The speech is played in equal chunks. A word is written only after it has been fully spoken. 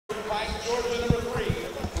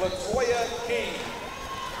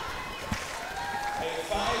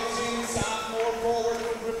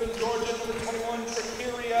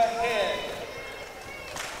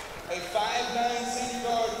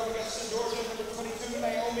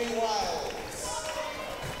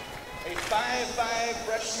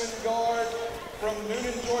freshman guard from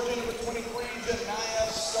Noonan, Georgia, number 23, Janiyah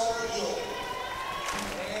Stargell.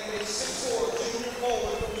 And a 6'4" junior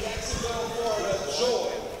forward from Jacksonville, Florida,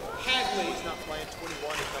 Joy Hadley. He's not playing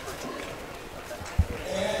 21 is number 2.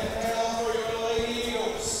 And now for your Lady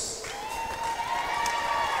Eagles.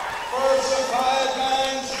 First, a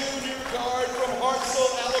 5'9" junior guard from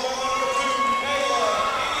Hartselle, Alabama, number 2, Kayla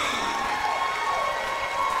Key.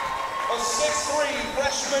 A 6'3"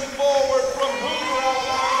 freshman forward from Hoover,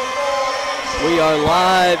 Alabama, number 4, We are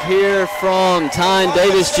live here from Tyne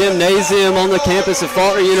Davis Gymnasium on the campus of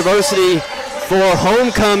Faulkner University for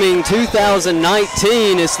Homecoming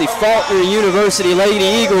 2019. It's the Faulkner University Lady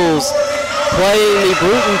Eagles playing the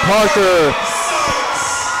Brewton-Parker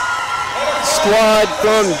squad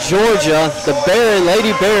from Georgia. The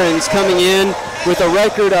Lady Barons coming in with a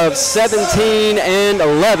record of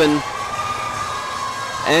 17-11.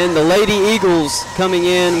 And the Lady Eagles coming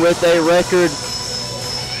in with a record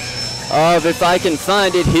of, if I can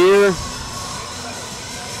find it here,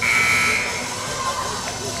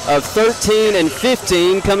 of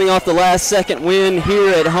 13-15, coming off the last second win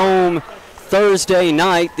here at home Thursday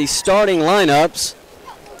night. The starting lineups: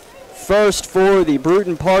 first for the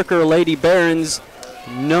Brewton-Parker Lady Barons,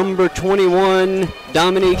 number 21,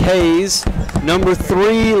 Dominique Hayes, number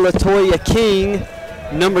 3, Latoya King,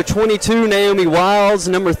 number 22, Naomi Wiles,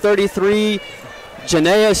 number 33,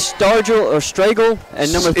 Janiyah Stargell,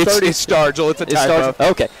 and number 30. It's Stargell. It's a typo.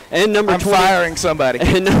 Okay, and number I'm 20, firing somebody.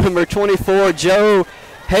 And number 24, Joe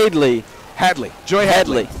Hadley. Joy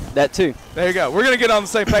Hadley. That too. There you go. We're going to get on the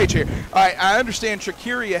same page here. All right, I understand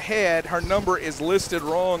Trakeria Head, her number is listed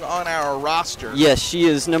wrong on our roster. Yes, she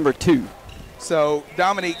is number 2. So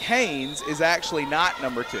Dominique Haynes is actually not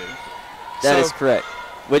number 2. That is correct,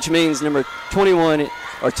 which means number 21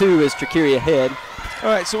 or 2 is Trakeria Head. All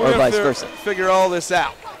right, so we're going to figure all this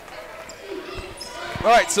out. All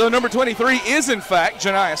right, so number 23 is, in fact,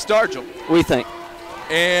 Janiyah Stargell. We think.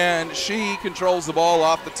 And she controls the ball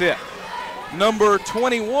off the tip. Number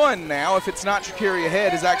 21 now, if it's not Trakeria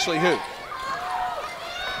Head, is actually who?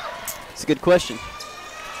 It's a good question.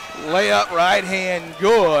 Layup right hand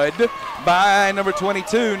good by number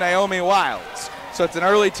 22, Naomi Wiles. So it's an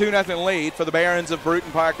early 2-0 lead for the Barons of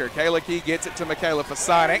Brewton-Parker. Kayla Key gets it to Michaela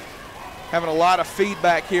Fasonic. Having a lot of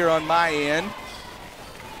feedback here on my end.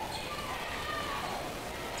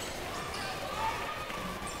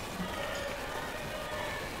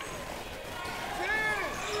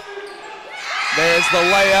 There's the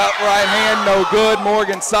layup, right hand, no good.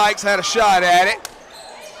 Morgan Sykes had a shot at it.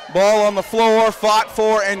 Ball on the floor, fought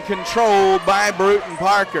for and controlled by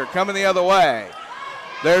Brewton-Parker. Coming the other way.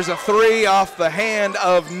 There's a 3 off the hand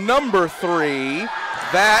of number 3.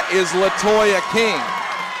 That is Latoya King.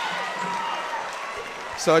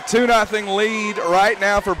 So a 2-0 lead right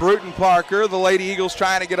now for Brewton-Parker. The Lady Eagles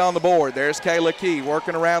trying to get on the board. There's Kayla Key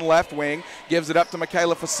working around left wing. Gives it up to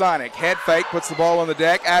Michaela Fasonic. Head fake, puts the ball on the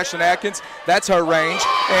deck. Ashlyn Atkins, that's her range.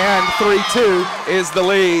 And 3-2 is the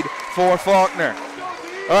lead for Faulkner.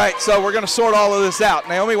 All right, so we're going to sort all of this out.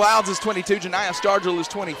 Naomi Wiles is 22. Janiyah Stargell is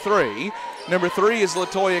 23. Number 3 is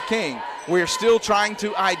Latoya King. We're still trying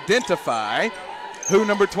to identify who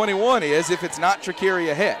number 21 is if it's not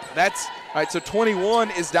Trakeria Head. All right, so 21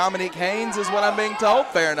 is Dominique Haynes is what I'm being told.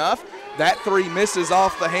 Fair enough. That 3 misses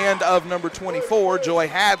off the hand of number 24, Joy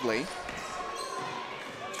Hadley.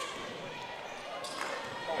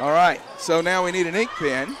 All right, so now we need an ink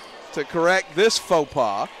pen to correct this faux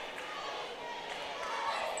pas.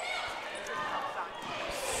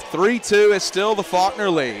 3-2 is still the Faulkner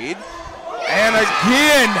lead. And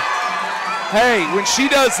again, hey, when she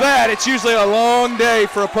does that, it's usually a long day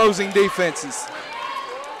for opposing defenses.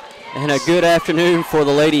 And a good afternoon for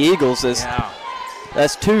the Lady Eagles.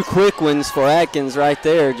 That's 2 quick ones for Atkins right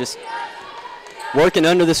there. Just working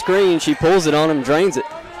under the screen. She pulls it on him, drains it.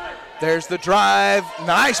 There's the drive.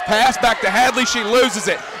 Nice pass back to Hadley. She loses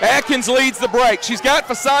it. Atkins leads the break. She's got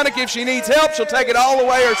Fasonic. If she needs help, she'll take it all the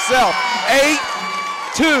way herself.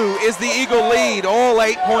 8-2 is the Eagle lead. All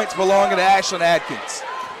 8 points belong to Ashlyn Atkins.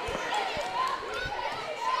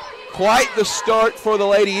 Quite the start for the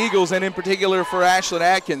Lady Eagles, and in particular for Ashlyn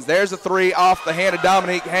Atkins. There's a 3 off the hand of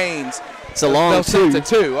Dominique Haynes. It's a long 2.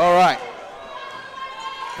 It's a 2, all right.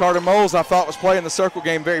 Carter Moles, I thought, was playing the circle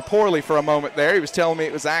game very poorly for a moment there. He was telling me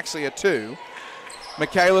it was actually a 2.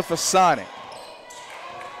 Michaela Fasonic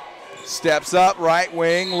steps up, right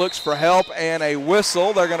wing, looks for help, and a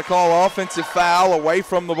whistle. They're going to call offensive foul away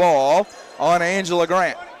from the ball on Angela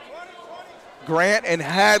Grant. Grant and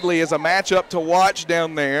Hadley is a matchup to watch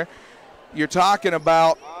down there. You're talking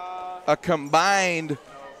about a combined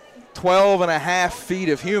 12.5 feet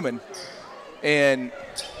of human. And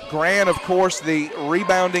Grant, of course, the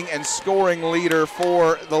rebounding and scoring leader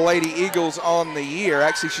for the Lady Eagles on the year.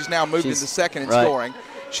 Actually, she's now moved into second in scoring.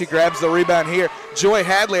 She grabs the rebound here. Joy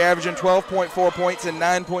Hadley averaging 12.4 points and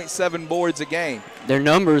 9.7 boards a game. Their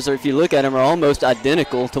numbers, if you look at them, are almost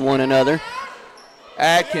identical to one another.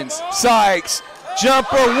 Atkins, Sykes,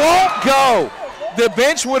 jumper won't go. The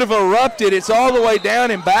bench would have erupted. It's all the way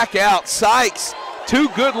down and back out. Sykes, 2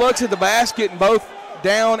 good looks at the basket and both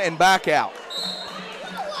down and back out.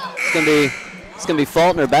 It's gonna be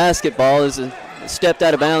Faulkner basketball as it stepped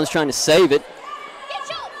out of bounds trying to save it.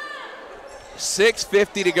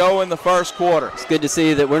 6:50 to go in the first quarter. It's good to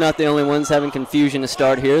see that we're not the only ones having confusion to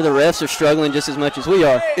start here. The refs are struggling just as much as we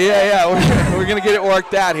are. Yeah, we're going to get it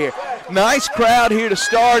worked out here. Nice crowd here to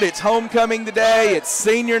start. It's homecoming today. It's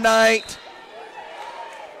senior night.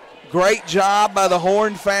 Great job by the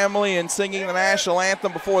Horn family in singing the national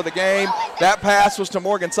anthem before the game. That pass was to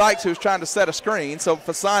Morgan Sykes, who was trying to set a screen, so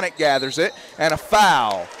Fasonic gathers it, and a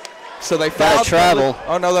foul. So they fouled. Travel.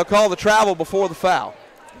 Oh, no, they'll call the travel before the foul.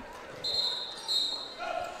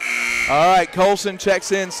 All right, Colson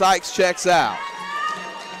checks in, Sykes checks out.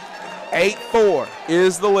 8-4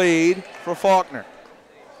 is the lead for Faulkner.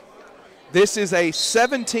 This is a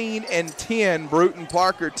 17-10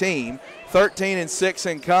 Brewton-Parker team, 13-6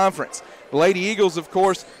 in conference. The Lady Eagles, of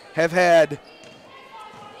course, have had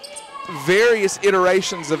various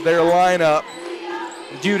iterations of their lineup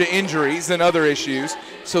due to injuries and other issues.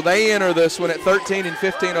 So they enter this one at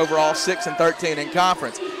 13-15 overall, 6-13 in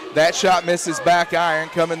conference. That shot misses, back iron.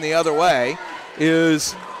 Coming the other way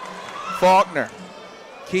is Faulkner.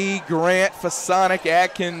 Key, Grant, Fasonic,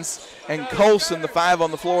 Atkins, and Colson, the 5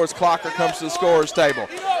 on the floor as Clocker comes to the scorer's table.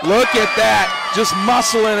 Look at that. Just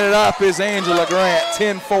muscling it up is Angela Grant.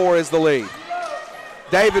 10-4 is the lead.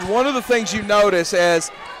 David, one of the things you notice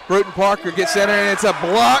as Brewton-Parker gets in, and it's a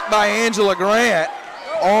block by Angela Grant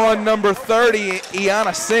on number 30,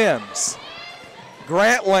 Iana Sims.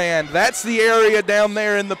 Grantland, that's the area down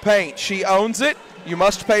there in the paint. She owns it. You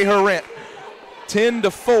must pay her rent.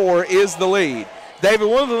 10-4 is the lead. David,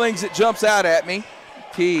 one of the things that jumps out at me,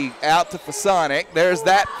 Key out to Fasonic. There's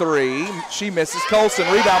that 3. She misses. Colson,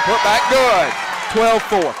 rebound, put back, good.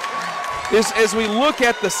 12-4. As we look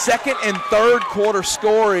at the second and third quarter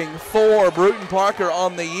scoring for Brewton-Parker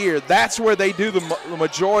on the year, that's where they do the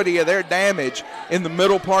majority of their damage in the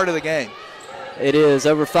middle part of the game. It is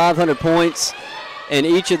over 500 points in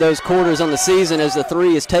each of those quarters on the season as the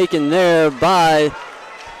 3 is taken there by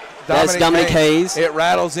Dominic Hayes. It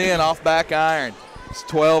rattles in off back iron. It's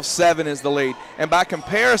 12-7 is the lead. And by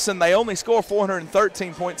comparison, they only score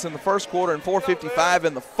 413 points in the first quarter and 455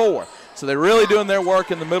 in the fourth. So they're really doing their work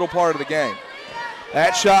in the middle part of the game.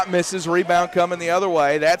 That shot misses, rebound coming the other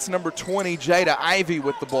way. That's number 20, Jada Ivy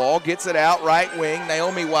with the ball. Gets it out, right wing.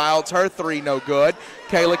 Naomi Wilds, her 3 no good.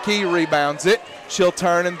 Kayla Key rebounds it. She'll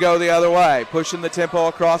turn and go the other way, pushing the tempo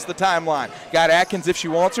across the timeline. Got Atkins if she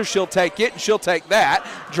wants her. She'll take it, and she'll take that.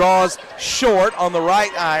 Draws short on the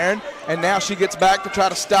right iron, and now she gets back to try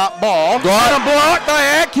to stop ball. And a block by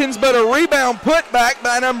Atkins, but a rebound put back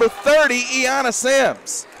by number 30, Iana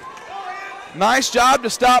Sims. Nice job to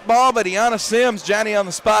stop ball, but Iana Sims, Johnny on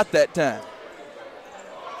the spot that time.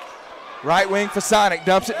 Right wing Fasonic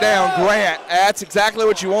dumps it down. Grant, that's exactly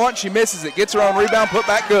what you want. She misses it. Gets her own rebound, put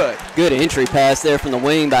back good. Good entry pass there from the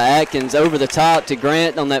wing by Atkins over the top to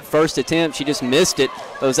Grant on that first attempt. She just missed it,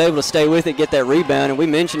 but was able to stay with it, get that rebound. And we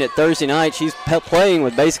mentioned it Thursday night. She's playing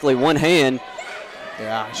with basically one hand.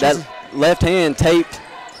 Yeah. That left hand taped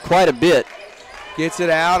quite a bit. Gets it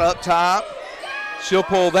out up top. She'll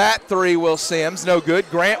pull that 3, Will Sims. No good.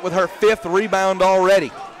 Grant with her 5th rebound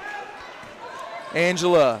already.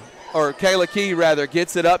 Kayla Key,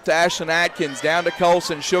 gets it up to Ashlyn Atkins. Down to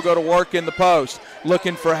Colson. She'll go to work in the post.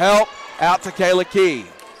 Looking for help. Out to Kayla Key.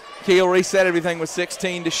 Key will reset everything with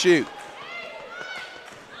 16 to shoot.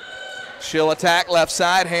 She'll attack left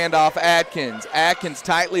side. Handoff Atkins. Atkins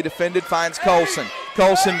tightly defended. Finds Colson.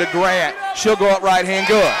 Colson to Grant. She'll go up right hand.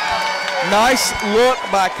 Good. Nice look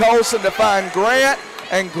by Colson to find Grant,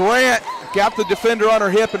 and Grant got the defender on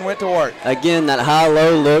her hip and went to work. Again, that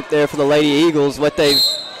high-low look there for the Lady Eagles, what they've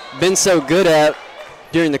been so good at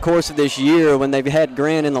during the course of this year when they've had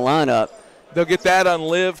Grant in the lineup. They'll get that on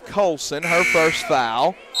Liv Colson, her first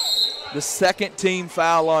foul. The second team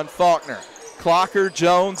foul on Faulkner. Clocker,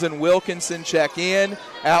 Jones, and Wilkinson check in.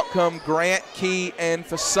 Out come Grant, Key, and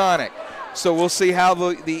Fasonic. So we'll see how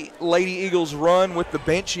the Lady Eagles run with the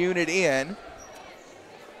bench unit in.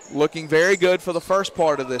 Looking very good for the first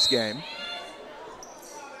part of this game.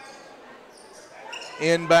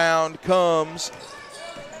 Inbound comes,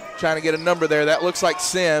 trying to get a number there. That looks like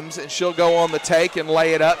Sims, and she'll go on the take and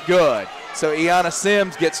lay it up good. So Iana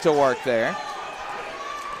Sims gets to work there.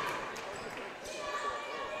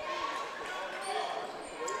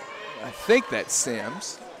 I think that's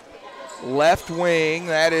Sims. Left wing,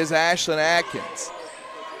 that is Ashlyn Atkins.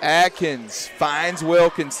 Atkins finds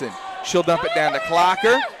Wilkinson. She'll dump it down to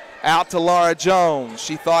Clocker. Out to Laura Jones.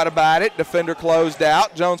 She thought about it. Defender closed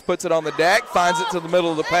out. Jones puts it on the deck, finds it to the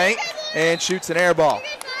middle of the paint, and shoots an air ball.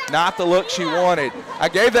 Not the look she wanted. I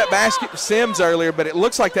gave that basket to Sims earlier, but it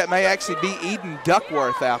looks like that may actually be Eden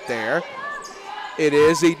Duckworth out there. It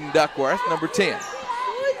is Eden Duckworth, number 10.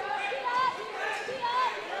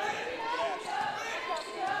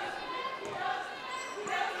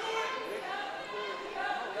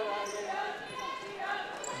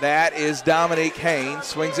 That is Dominique Haynes.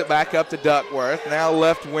 Swings it back up to Duckworth. Now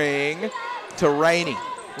left wing to Rainey.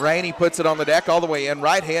 Rainey puts it on the deck all the way in.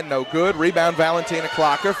 Right hand, no good. Rebound, Valentina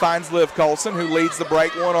Clocker. Finds Liv Colson, who leads the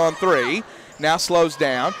break 1-on-3. Now slows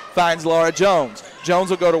down. Finds Laura Jones. Jones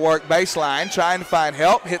will go to work baseline, trying to find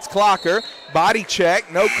help. Hits Clocker. Body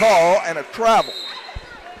check, no call, and a travel.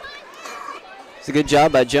 It's a good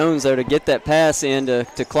job by Jones there to get that pass in to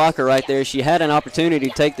Clocker right there. She had an opportunity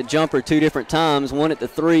to take the jumper 2 different times, one at the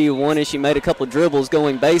 3, one as she made a couple of dribbles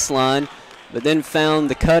going baseline, but then found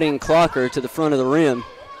the cutting Clocker to the front of the rim.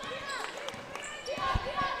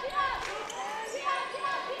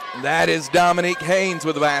 That is Dominique Haynes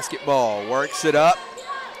with the basketball. Works it up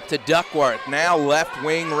to Duckworth. Now left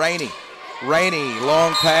wing Rainey. Rainey,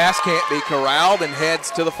 long pass, can't be corralled, and heads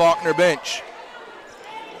to the Faulkner bench.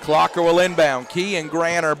 Clocker will inbound. Key and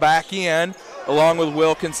Grant are back in, along with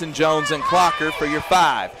Wilkinson, Jones, and Clocker for your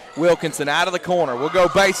 5. Wilkinson out of the corner. We'll go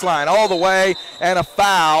baseline all the way, and a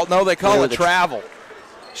foul. No, they call it travel.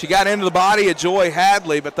 She got into the body of Joy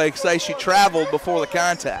Hadley, but they say she traveled before the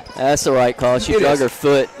contact. That's the right call. She drug her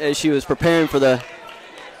foot as she was preparing for the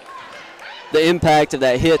impact of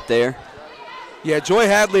that hit there. Yeah, Joy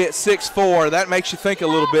Hadley at 6'4". That makes you think a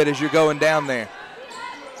little bit as you're going down there.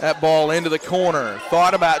 That ball into the corner.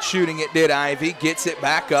 Thought about shooting it, did Ivy. Gets it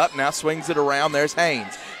back up. Now swings it around. There's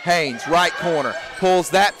Haynes. Haynes, right corner. Pulls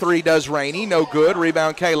that 3, does Rainey. No good.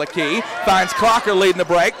 Rebound, Kayla Key. Finds Clocker leading the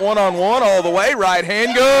break. 1-on-1 all the way. Right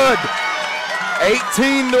hand, good.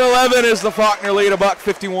 18-11 is the Faulkner lead.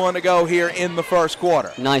 $1:51 to go here in the first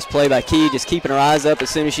quarter. Nice play by Key, just keeping her eyes up as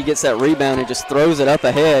soon as she gets that rebound and just throws it up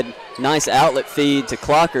ahead. Nice outlet feed to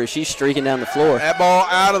Clocker. She's streaking down the floor. That ball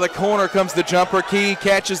out of the corner comes the jumper. Key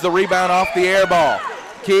catches the rebound off the air ball.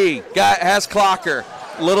 Key has Clocker.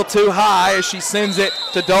 A little too high as she sends it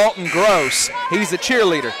to Dalton Gross. He's a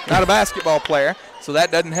cheerleader, not a basketball player, so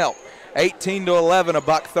that doesn't help. 18-11,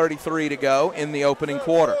 $1:33 to go in the opening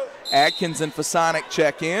quarter. Atkins and Fasonic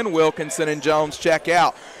check in. Wilkinson and Jones check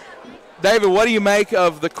out. David, what do you make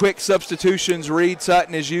of the quick substitutions Reed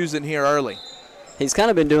Sutton is using here early? He's kind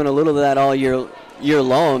of been doing a little of that all year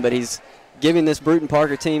long, but he's giving this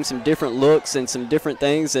Brewton-Parker team some different looks and some different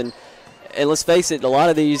things. And let's face it, a lot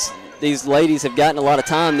of these ladies have gotten a lot of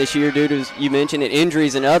time this year due to, you mentioned it,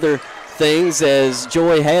 injuries and other things, as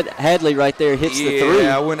Joy Hadley right there hits the 3.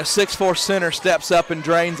 Yeah, when a 6'4" center steps up and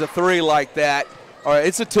drains a 3 like that, or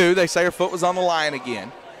it's a 2. They say her foot was on the line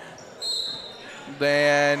again.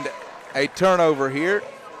 Then a turnover here.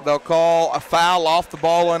 They'll call a foul off the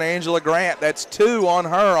ball on Angela Grant. That's 2 on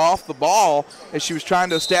her off the ball as she was trying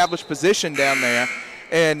to establish position down there.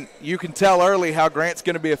 And you can tell early how Grant's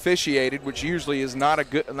going to be officiated, which usually is not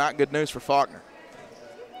good news for Faulkner.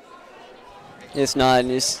 It's not.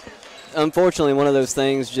 It's unfortunately one of those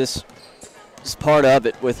things, just part of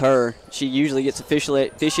it with her. She usually gets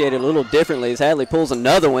officiated a little differently as Hadley pulls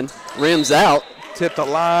another one, rims out. Tipped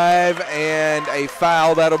alive, and a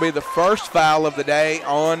foul. That'll be the first foul of the day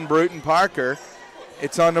on Brewton-Parker.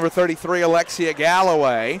 It's on number 33, Alexia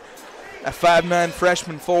Galloway, a 5'9"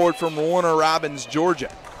 freshman forward from Warner Robins,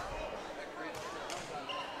 Georgia.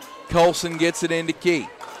 Colson gets it into Key.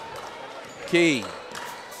 Key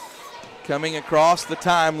coming across the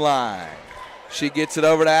timeline. She gets it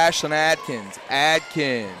over to Ashlyn Atkins.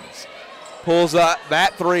 Atkins pulls up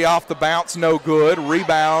that 3 off the bounce, no good.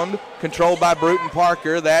 Rebound controlled by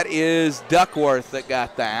Brewton-Parker. That is Duckworth that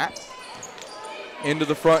got that into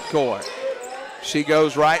the front court. She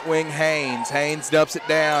goes right wing Haynes. Haynes dumps it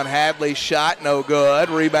down. Hadley's shot, no good.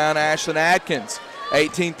 Rebound Ashlyn Atkins.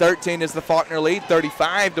 18-13 is the Faulkner lead.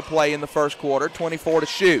 35 to play in the first quarter. 24 to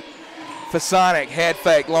shoot. Fasonic, head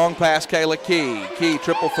fake, long pass, Kayla Key. Key,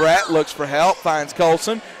 triple threat, looks for help, finds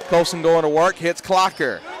Colson. Colson going to work, hits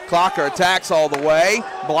Clocker. Clocker attacks all the way,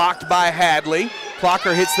 blocked by Hadley.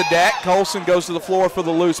 Clocker hits the deck. Colson goes to the floor for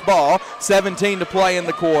the loose ball. 17 to play in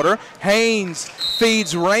the quarter. Haynes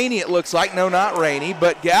feeds Rainey, it looks like. No, not Rainey,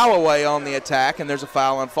 but Galloway on the attack, and there's a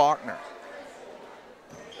foul on Faulkner.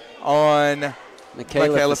 on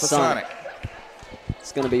Michaela Fasonic.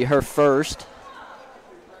 It's going to be her first.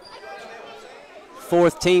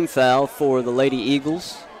 4th team foul for the Lady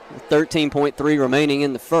Eagles. 13.3 remaining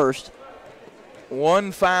in the first.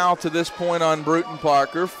 1 foul to this point on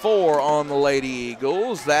Brewton-Parker, 4 on the Lady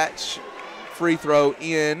Eagles. That's free throw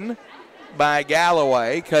in by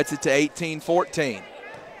Galloway, cuts it to 18-14.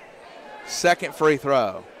 Second free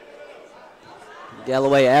throw.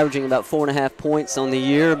 Galloway averaging about 4.5 points on the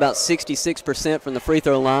year, about 66% from the free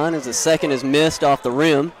throw line as the second is missed off the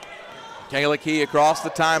rim. Kayla Key across the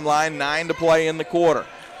timeline, 9 to play in the quarter.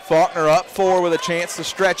 Faulkner up 4 with a chance to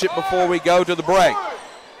stretch it before we go to the break.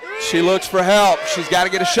 She looks for help. She's got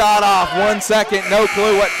to get a shot off. 1 second, no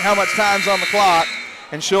clue how much time's on the clock.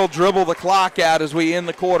 And she'll dribble the clock out as we end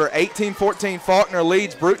the quarter. 18-14, Faulkner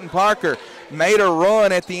leads Brewton-Parker. Made a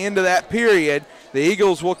run at the end of that period. The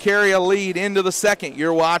Eagles will carry a lead into the second.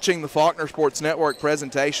 You're watching the Faulkner Sports Network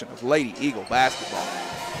presentation of Lady Eagle basketball.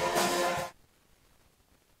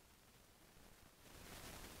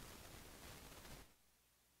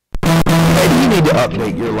 Maybe you need to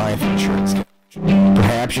update your life insurance coverage.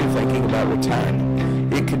 Perhaps you're thinking about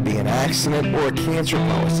retirement. It could be an accident or a cancer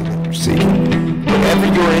policy that you're seeking. Whatever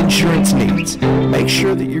your insurance needs, make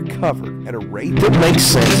sure that you're covered at a rate that makes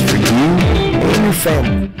sense for you and your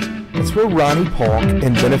family. That's where Ronnie Polk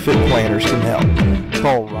and Benefit Planners can help.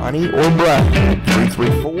 Call Ronnie or Brian at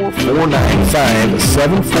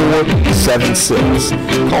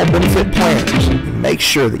 334-495-7476. Call Benefit Planners and make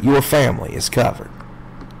sure that your family is covered.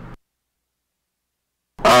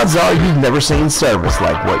 Odds are you've never seen service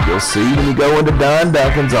like what you'll see when you go into Don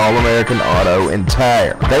Duncan's All-American Auto and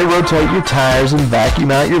Tire. They rotate your tires and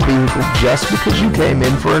vacuum out your vehicle just because you came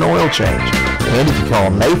in for an oil change. And if you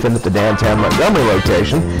call Nathan at the downtown Montgomery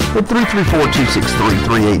location at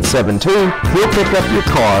 334-263-3872, he'll pick up your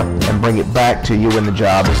car and bring it back to you when the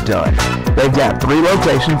job is done. They've got 3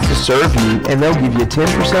 locations to serve you, and they'll give you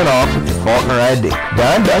 10% off with your Faulkner ID.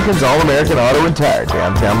 Don Duncan's All-American Auto and Tire,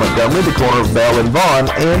 downtown Montgomery, the corner of Bell and Vaughn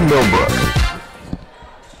and Millbrook.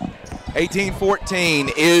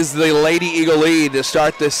 18-14 is the Lady Eagle lead to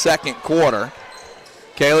start this second quarter.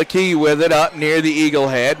 Kayla Key with it up near the Eagle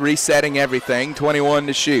head, resetting everything, 21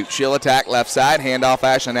 to shoot. She'll attack left side, handoff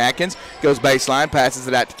Ashlyn Atkins, goes baseline, passes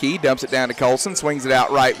it out to Key, dumps it down to Colson, swings it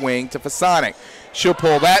out right wing to Fasonic. She'll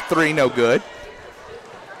pull that 3, no good.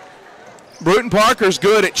 Brewton-Parker's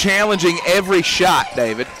good at challenging every shot,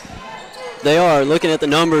 David. They are. Looking at the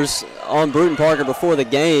numbers on Brewton-Parker before the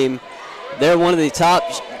game, they're one of the top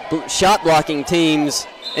shot blocking teams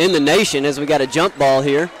in the nation as we got a jump ball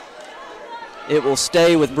here. It will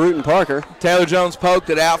stay with Brewton-Parker. Taylor Jones poked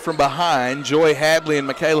it out from behind. Joy Hadley and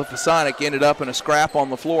Michaela Fasonic ended up in a scrap on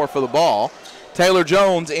the floor for the ball. Taylor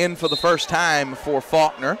Jones in for the first time for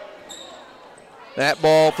Faulkner. That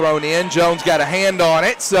ball thrown in. Jones got a hand on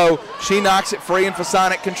it, so she knocks it free, and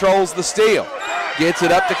Fasonic controls the steal. Gets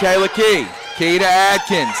it up to Kayla Key. Key to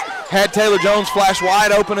Adkins. Had Taylor Jones flash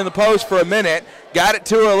wide open in the post for a minute. Got it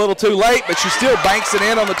to her a little too late, but she still banks it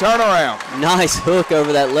in on the turnaround. Nice hook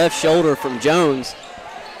over that left shoulder from Jones.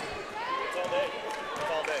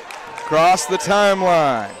 Across the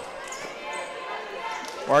timeline.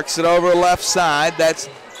 Works it over the left side. That's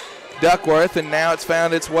Duckworth, and now it's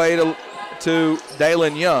found its way to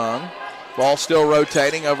Dalen Young. Ball still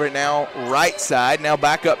rotating over it now right side. Now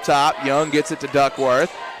back up top. Young gets it to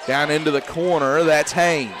Duckworth. Down into the corner. That's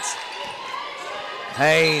Haynes.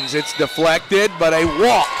 Haynes, it's deflected, but a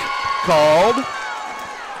walk called.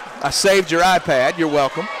 I saved your iPad. You're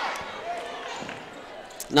welcome.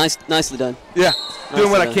 Nicely done. Yeah, doing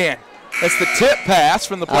what I can. That's the tip pass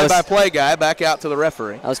from the play-by-play guy back out to the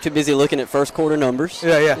referee. I was too busy looking at first quarter numbers.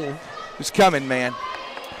 Yeah. It's coming, man.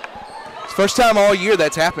 It's the first time all year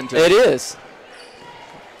that's happened to It is.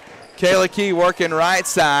 Kayla Key working right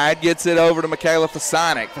side, gets it over to Michaela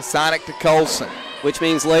Fasonic. Fasonic to Colson. Which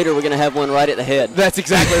means later we're going to have one right at the head. That's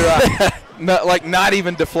exactly right. Not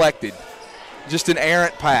even deflected. Just an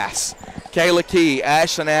errant pass. Kayla Key,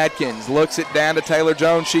 Ashlyn Atkins looks it down to Taylor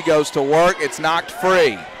Jones. She goes to work. It's knocked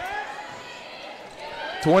free.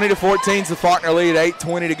 20-14 is the Faulkner lead.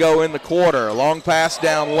 8:20 to go in the quarter. Long pass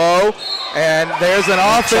down low, and there's an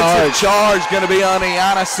offensive charge going to be on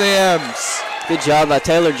Iana Sims. Good job by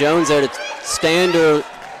Taylor Jones there to stand her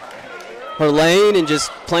lane and just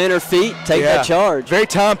plant her feet, take that charge. Very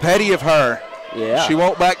Tom Petty of her. Yeah. She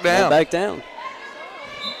won't back down. Won't back down.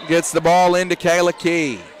 Gets the ball into Kayla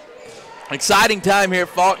Key. Exciting time here at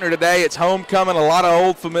Faulkner today. It's homecoming, a lot of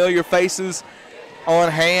old familiar faces on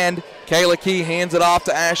hand. Kayla Key hands it off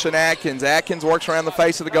to Ashlyn Atkins. Atkins works around the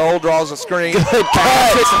face of the goal, draws a screen. Good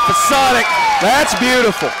pass. It's a Fasonic. That's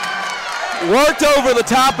beautiful. worked over the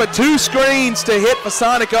top of 2 screens to hit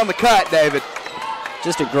Fasonic on the cut, David.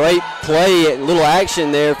 Just a great play, a little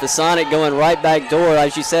action there. Fasonic going right back door,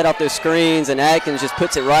 as you said, off those screens, and Atkins just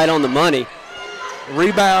puts it right on the money.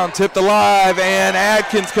 Rebound tipped alive, and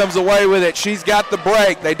Adkins comes away with it. She's got the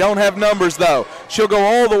break. They don't have numbers, though. She'll go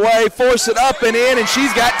all the way, force it up and in, and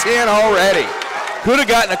she's got 10 already. Could have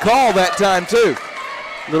gotten a call that time, too.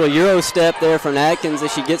 Little Euro step there from Atkins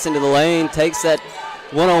as she gets into the lane, takes that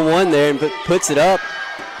one-on-one there and puts it up.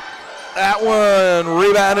 That one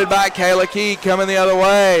rebounded by Kayla Key, coming the other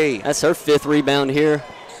way. That's her 5th rebound here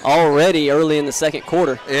already early in the second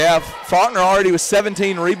quarter. Yeah, Faulkner already with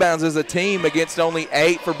 17 rebounds as a team against only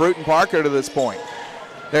 8 for Brewton-Parker to this point.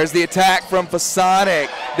 There's the attack from Fasonic.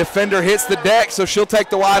 Defender hits the deck, so she'll take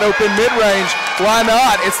the wide open mid-range. Why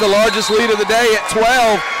not? It's the largest lead of the day at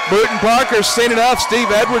 12. Brewton-Parker's seen enough. Steve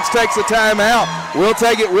Edwards takes a timeout. We'll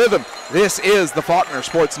take it with him. This is the Faulkner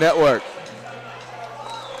Sports Network.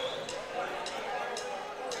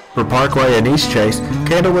 For Parkway and East Chase,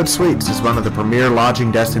 Candlewood Suites is one of the premier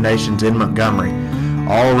lodging destinations in Montgomery.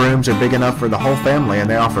 All rooms are big enough for the whole family, and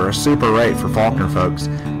they offer a super rate for Faulkner folks.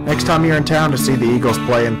 Next time you're in town to see the Eagles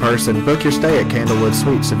play in person, book your stay at Candlewood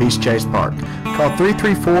Suites of East Chase Park. Call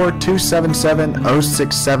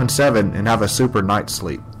 334-277-0677 and have a super night's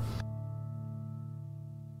sleep.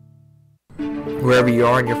 Wherever you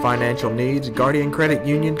are in your financial needs, Guardian Credit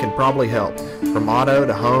Union can probably help. From auto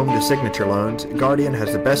to home to signature loans, Guardian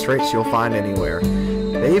has the best rates you'll find anywhere.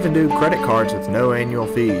 They even do credit cards with no annual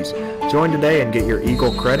fees. Join today and get your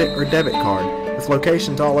Eagle credit or debit card. With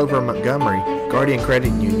locations all over Montgomery, Guardian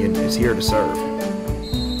Credit Union is here to serve.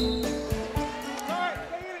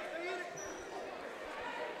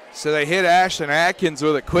 So they hit Ashton Atkins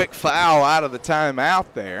with a quick foul out of the timeout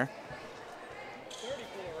there.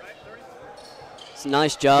 It's a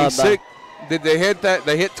nice job. Did they hit that?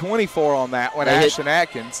 They hit 24 on that one, Ashton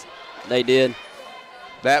Atkins. They did.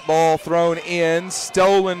 That ball thrown in,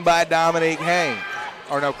 stolen by Dominique Haynes.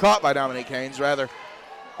 Or no, caught by Dominique Haynes, rather.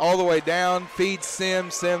 All the way down, feeds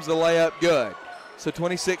Sims. Sims the layup, good. So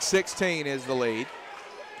 26-16 is the lead.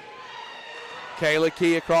 Kayla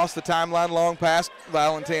Key across the timeline, long pass.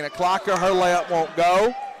 Valentina Clocker, her layup won't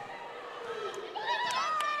go.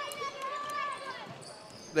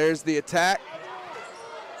 There's the attack.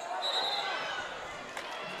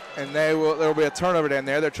 And there will be a turnover down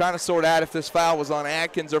there. They're trying to sort out if this foul was on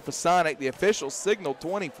Atkins or Fasonic. The officials signaled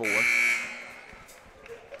 24.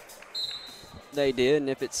 They did, and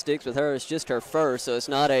if it sticks with her, it's just her first, so it's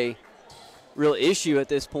not a real issue at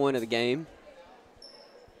this point of the game.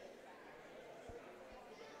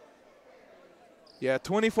 Yeah,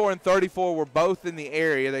 24 and 34 were both in the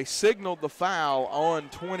area. They signaled the foul on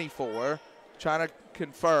 24, trying to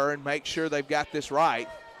confer and make sure they've got this right.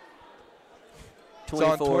 It's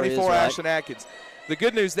on 24, Ashton Atkins. The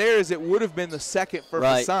good news there is it would have been the second for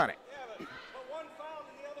Fasonic.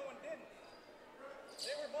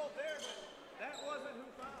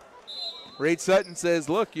 Reed Sutton says,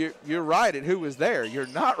 look, you're right at who was there. You're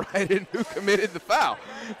not right at who committed the foul.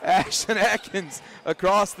 Ashton Atkins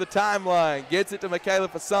across the timeline, gets it to Michaela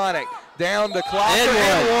Fasonic, down to Clocker,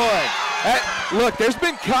 and one. Look, there's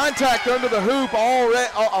been contact under the hoop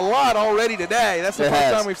a lot already today. That's the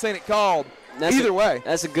first time we've seen it called. Either way.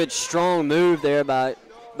 That's a good, strong move there by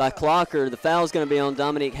Clocker. The foul's going to be on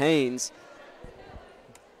Dominique Haynes.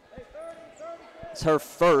 It's her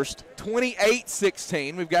first.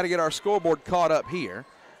 28-16. We've got to get our scoreboard caught up here.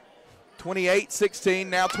 28-16,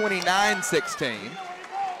 now 29-16.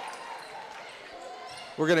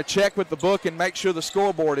 We're going to check with the book and make sure the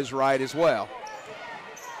scoreboard is right as well.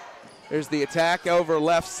 There's the attack over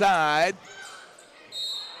left side.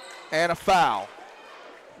 And a foul.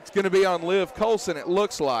 It's going to be on Liv Colson, it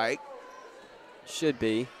looks like. Should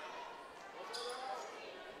be.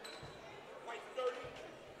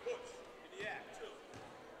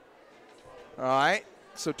 All right,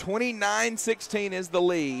 so 29-16 is the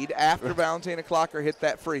lead after Valentina Clocker hit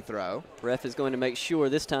that free throw. Ref is going to make sure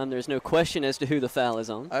this time there's no question as to who the foul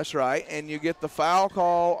is on. That's right, and you get the foul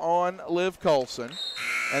call on Liv Colson.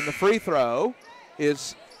 And the free throw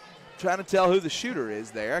is trying to tell who the shooter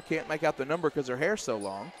is there. I can't make out the number because her hair's so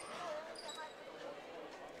long.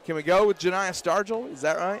 Can we go with Janiah Stargell? Is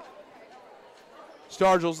that right?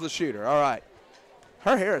 Stargell's the shooter. All right.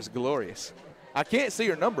 Her hair is glorious. I can't see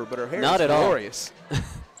her number, but her hair is glorious.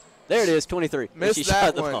 There it is, 23. Missed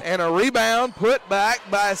that one. And a rebound put back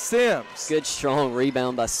by Sims. Good, strong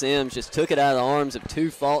rebound by Sims. Just took it out of the arms of 2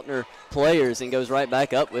 Faulkner players and goes right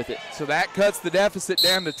back up with it. So that cuts the deficit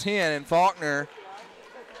down to 10, and Faulkner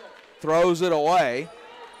throws it away.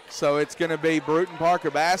 So it's going to be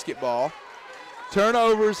Brewton-Parker basketball.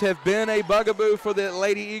 Turnovers have been a bugaboo for the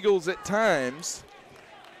Lady Eagles at times.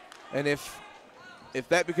 And if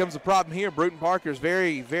that becomes a problem here, Brewton-Parker is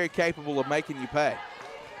very, very capable of making you pay.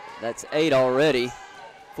 That's 8 already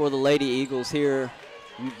for the Lady Eagles here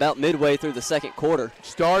about midway through the second quarter.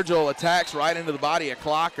 Stargell attacks right into the body of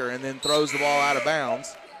Clocker and then throws the ball out of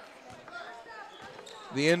bounds.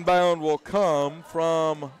 The inbound will come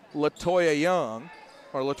from LaToya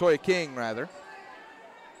King, rather.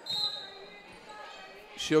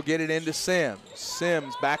 She'll get it into Sims.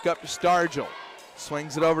 Sims back up to Stargell.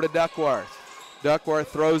 Swings it over to Duckworth. Duckworth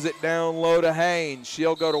throws it down low to Haynes.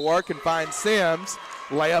 She'll go to work and find Sims.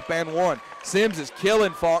 Layup and one. Sims is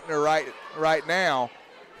killing Faulkner right now.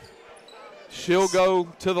 She'll go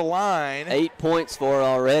to the line. 8 points for her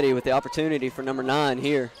already with the opportunity for number 9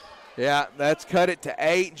 here. Yeah, that's cut it to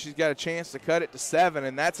 8, and she's got a chance to cut it to 7,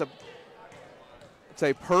 and it's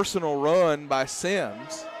a personal run by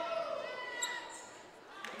Sims.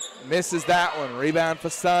 Misses that one. Rebound for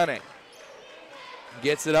Sonic.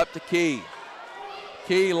 Gets it up to Key.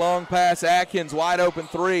 Key, long pass, Atkins, wide open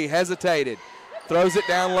 3, hesitated. Throws it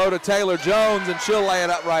down low to Taylor Jones, and she'll lay it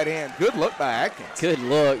up right hand. Good look by Atkins. Good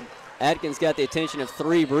look. Atkins got the attention of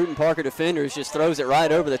 3 Brewton-Parker defenders, just throws it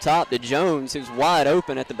right over the top to Jones, who's wide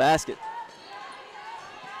open at the basket.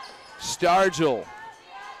 Stargell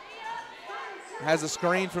has a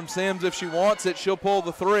screen from Sims if she wants it. She'll pull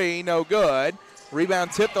the 3, no good.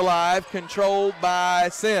 Rebound tipped alive, controlled by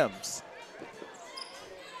Sims.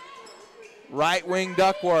 Right wing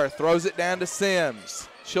Duckworth throws it down to Sims.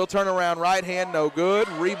 She'll turn around right hand, no good.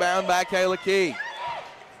 Rebound by Kayla Key.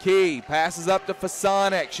 Key passes up to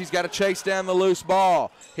Fasonic. She's got to chase down the loose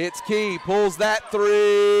ball. Hits Key, pulls that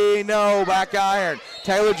 3, no, back iron.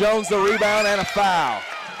 Taylor Jones the rebound and a foul.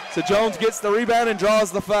 So Jones gets the rebound and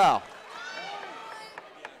draws the foul.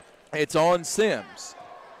 It's on Sims.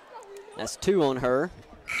 That's 2 on her.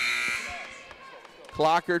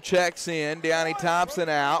 Clocker checks in. Deani Thompson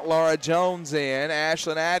out. Laura Jones in.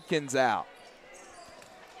 Ashlyn Atkins out.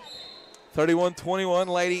 31-21,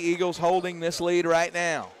 Lady Eagles holding this lead right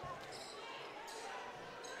now.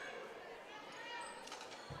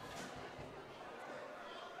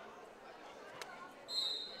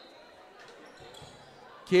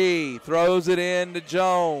 Key throws it in to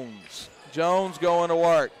Jones. Jones going to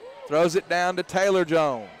work. Throws it down to Taylor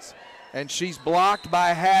Jones. And she's blocked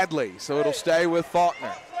by Hadley, so it'll stay with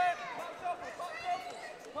Faulkner.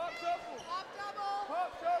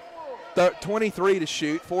 23 to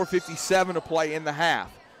shoot, 4:57 to play in the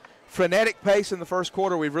half. Frenetic pace in the first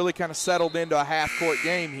quarter. We've really kind of settled into a half-court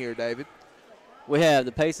game here, David. We have.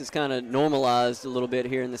 The pace has kind of normalized a little bit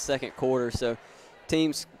here in the second quarter, so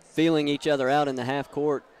teams feeling each other out in the half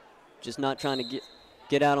court, just not trying to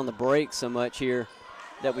get out on the break so much here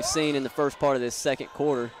that we've seen in the first part of this second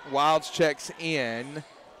quarter. Wilds checks in.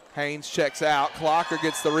 Haynes checks out. Clocker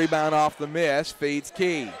gets the rebound off the miss. Feeds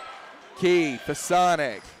Key. Key,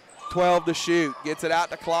 Fasonic. 12 to shoot. Gets it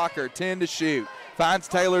out to Clocker. 10 to shoot. Finds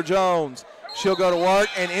Taylor Jones. She'll go to work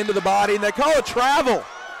and into the body, and they call it travel.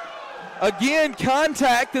 Again,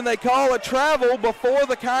 contact, and they call it travel before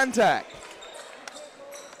the contact.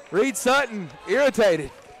 Reed Sutton irritated.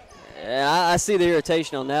 Yeah, I see the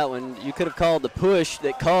irritation on that one. You could have called the push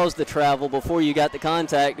that caused the travel before you got the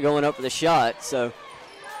contact going up for the shot. So,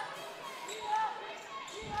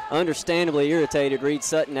 understandably irritated Reed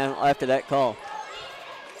Sutton after that call.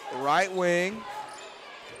 Right wing,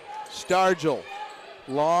 Stargell.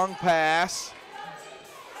 Long pass.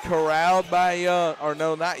 Corralled by Young, or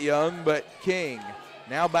no, not Young, but King.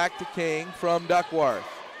 Now back to King from Duckworth.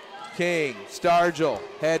 King, Stargell,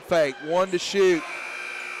 head fake, 1 to shoot.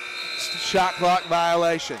 Shot clock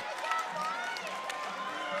violation.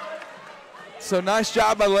 So nice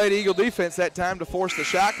job by Lady Eagle defense that time to force the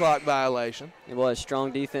shot clock violation. It was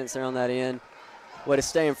strong defense there on that end. Way to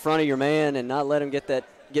stay in front of your man and not let him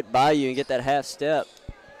get by you and get that half step.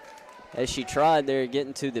 As she tried there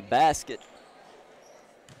getting to the basket.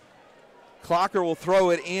 Clocker will throw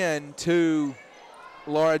it in to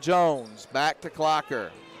Laura Jones. Back to Clocker.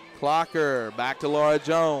 Clocker back to Laura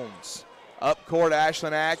Jones. Up court,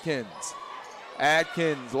 Ashlyn Atkins.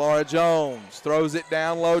 Atkins, Laura Jones. Throws it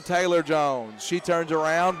down low, Taylor Jones. She turns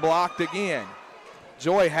around, blocked again.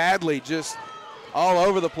 Joy Hadley just all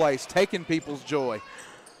over the place, taking people's joy.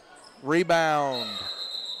 Rebound.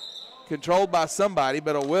 Controlled by somebody,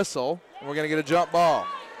 but a whistle. And we're going to get a jump ball.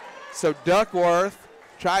 So Duckworth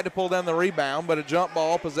tried to pull down the rebound, but a jump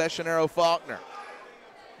ball, possession arrow Faulkner.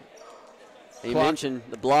 You mentioned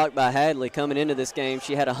the block by Hadley coming into this game.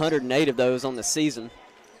 She had 108 of those on the season.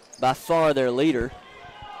 By far their leader.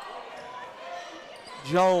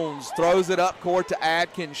 Jones throws it up court to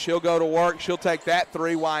Atkins. She'll go to work. She'll take that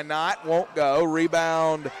three. Why not? Won't go.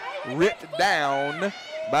 Rebound ripped down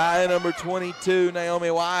by number 22, Naomi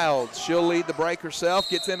Wilds. She'll lead the break herself.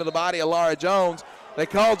 Gets into the body of Laura Jones. They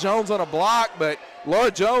call Jones on a block, but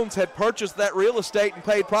Laura Jones had purchased that real estate and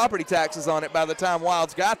paid property taxes on it by the time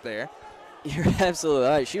Wilds got there. You're absolutely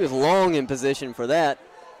right. She was long in position for that,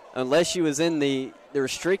 unless she was in the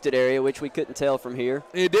restricted area, which we couldn't tell from here.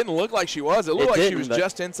 It didn't look like she was. It looked like she was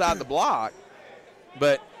just inside the block.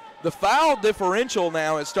 But the foul differential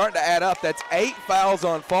now is starting to add up. That's 8 fouls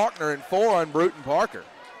on Faulkner and 4 on Brewton-Parker.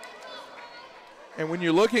 And when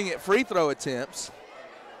you're looking at free throw attempts,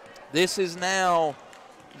 this is now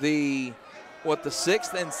the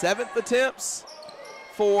 6th and 7th attempts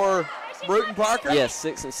for Brewton-Parker? Yes,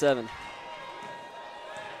 6 and 7.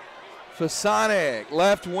 Fasonic,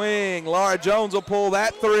 left wing. Laura Jones will pull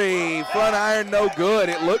that three. Front iron, no good.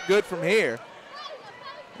 It looked good from here.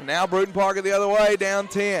 And now Brewton-Parker the other way, down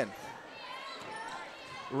 10.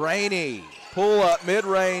 Rainey, pull up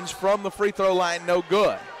mid-range from the free throw line, no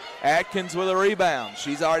good. Atkins with a rebound.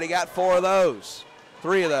 She's already got 4 of those,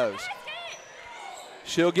 3 of those.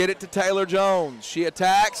 She'll get it to Taylor Jones. She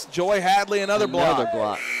attacks. Joy Hadley, another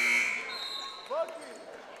block.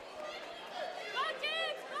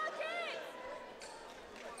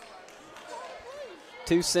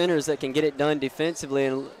 Two centers that can get it done defensively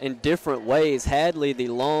in different ways. Hadley, the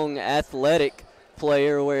long, athletic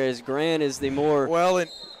player, whereas Grant is the more... Well,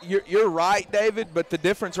 and you're right, David, but the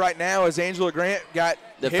difference right now is Angela Grant got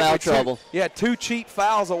the foul trouble. 2 cheap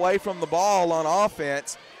fouls away from the ball on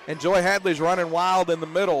offense, and Joy Hadley's running wild in the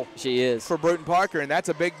middle. She is. For Brewton-Parker, and that's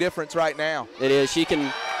a big difference right now. It is. She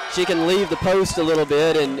can leave the post a little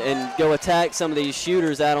bit and go attack some of these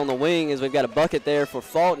shooters out on the wing, as we've got a bucket there for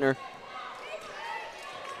Faulkner.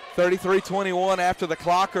 33-21 after the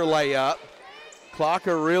Clocker layup.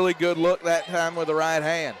 Clocker, really good look that time with the right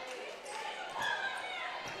hand.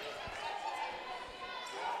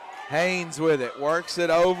 Haynes with it, works it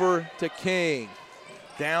over to King.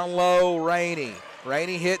 Down low, Rainey.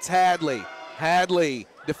 Rainey hits Hadley. Hadley,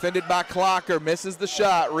 defended by Clocker, misses the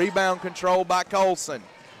shot. Rebound controlled by Colson.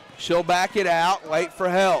 She'll back it out, wait for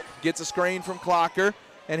help. Gets a screen from Clocker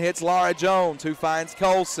and hits Laura Jones, who finds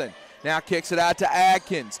Colson. Now kicks it out to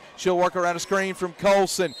Atkins. She'll work around a screen from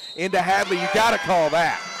Colson into Hadley. You got to call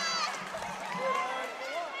that.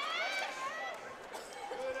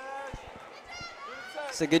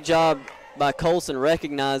 It's a good job by Colson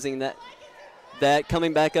recognizing that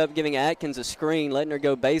coming back up, giving Atkins a screen, letting her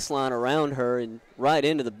go baseline around her and right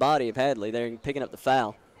into the body of Hadley there and picking up the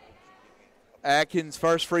foul. Atkins'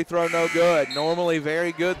 first free throw, no good. Normally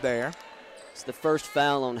very good there. It's the first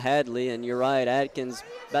foul on Hadley, and you're right, Atkins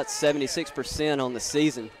about 76% on the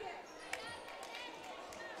season.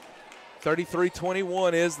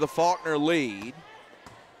 33-21 is the Faulkner lead.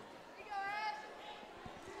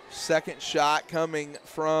 Second shot coming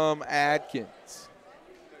from Atkins.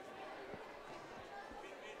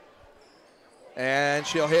 And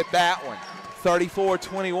she'll hit that one.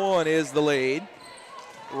 34-21 is the lead.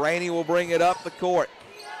 Rainey will bring it up the court.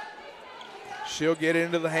 She'll get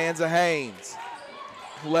into the hands of Haynes.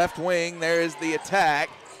 Left wing, there is the attack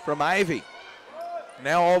from Ivy.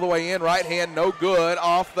 Now all the way in, right hand, no good,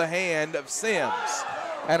 off the hand of Sims.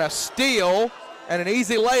 And a steal and an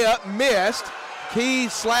easy layup, missed. Key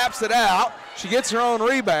slaps it out. She gets her own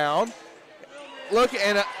rebound. Look,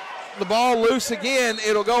 and the ball loose again.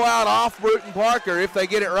 It'll go out off Brewton-Parker if they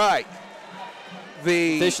get it right.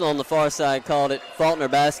 The official on the far side called it Faulkner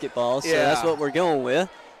basketball, so that's what we're going with.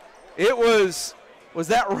 It was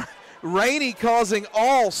that Rainey causing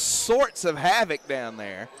all sorts of havoc down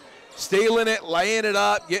there. Stealing it, laying it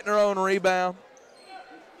up, getting her own rebound.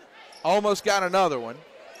 Almost got another one.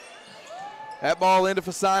 That ball into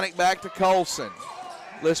Fasonic, back to Colson.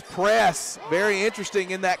 Let's press, very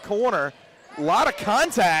interesting in that corner. A lot of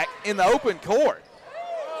contact in the open court.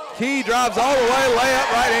 Key drives all the way,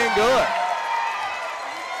 layup, right hand, good.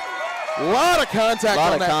 A lot of contact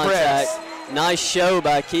on that press. Nice show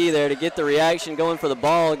by Key there to get the reaction going for the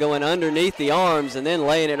ball, going underneath the arms and then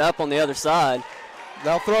laying it up on the other side.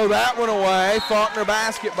 They'll throw that one away. Faulkner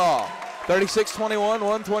basketball. 36-21,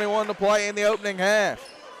 1:21 to play in the opening half.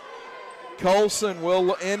 Colson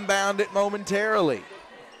will inbound it momentarily.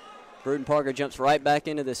 Brewton-Parker jumps right back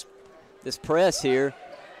into this press here.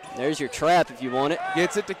 There's your trap if you want it.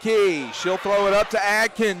 Gets it to Key. She'll throw it up to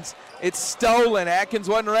Atkins. It's stolen. Atkins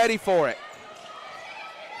wasn't ready for it.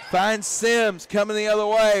 Finds Sims coming the other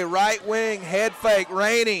way. Right wing, head fake.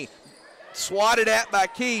 Rainey swatted at by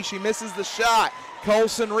Key. She misses the shot.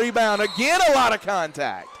 Colson rebound. Again, a lot of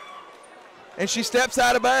contact. And she steps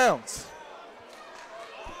out of bounds.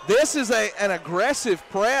 This is an aggressive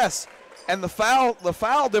press, and the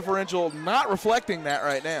foul differential not reflecting that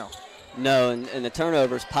right now. No, and the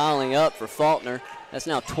turnovers piling up for Faulkner. That's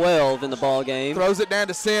now 12 in the ball game. Throws it down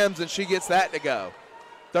to Sims, and she gets that to go.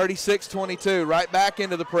 36-22, right back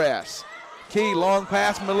into the press. Key, long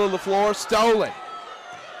pass, middle of the floor, stolen.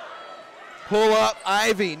 Pull up,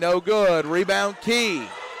 Ivy, no good. Rebound, Key.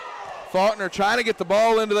 Faulkner trying to get the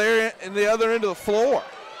ball into the other end of the floor.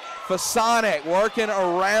 Fasonic working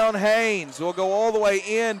around Haynes. Will go all the way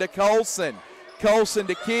in to Colson. Colson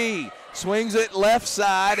to Key. Swings it left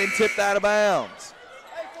side and tipped out of bounds.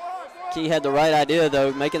 Key had the right idea,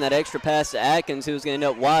 though, making that extra pass to Atkins, who was going to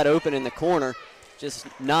end up wide open in the corner. Just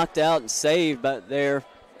knocked out and saved back there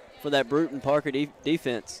for that Brewton-Parker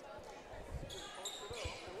defense.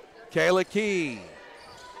 Kayla Key.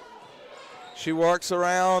 She works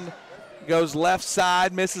around, goes left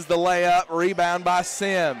side, misses the layup, rebound by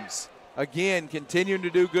Sims. Again, continuing to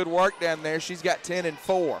do good work down there. She's got 10 and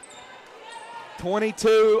 4.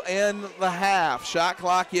 22 in the half. Shot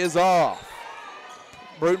clock is off.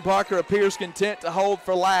 Brewton-Parker appears content to hold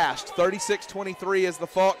for last. 36-23 is the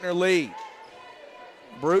Faulkner lead.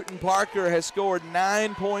 Brewton-Parker has scored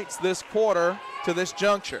 9 points this quarter to this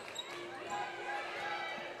juncture.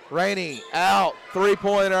 Rainey out,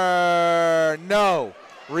 three-pointer, no.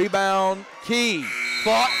 Rebound, Key,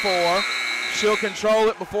 fought for. She'll control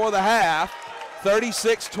it before the half.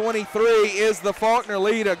 36-23 is the Faulkner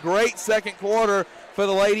lead. A great second quarter for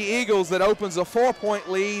the Lady Eagles that opens a 4-point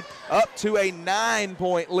lead up to a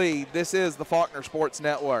 9-point lead. This is the Faulkner Sports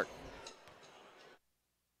Network.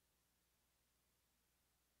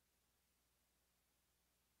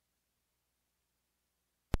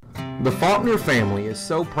 The Faulkner family is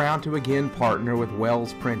so proud to again partner with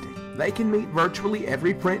Wells Printing. They can meet virtually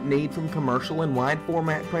every print need from commercial and wide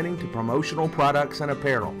format printing to promotional products and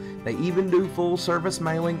apparel. They even do full service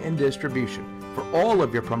mailing and distribution. For all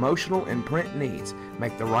of your promotional and print needs,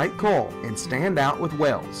 make the right call and stand out with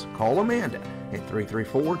Wells. Call Amanda at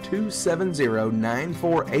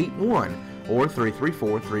 334-270-9481 or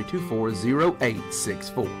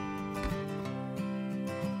 334-324-0864.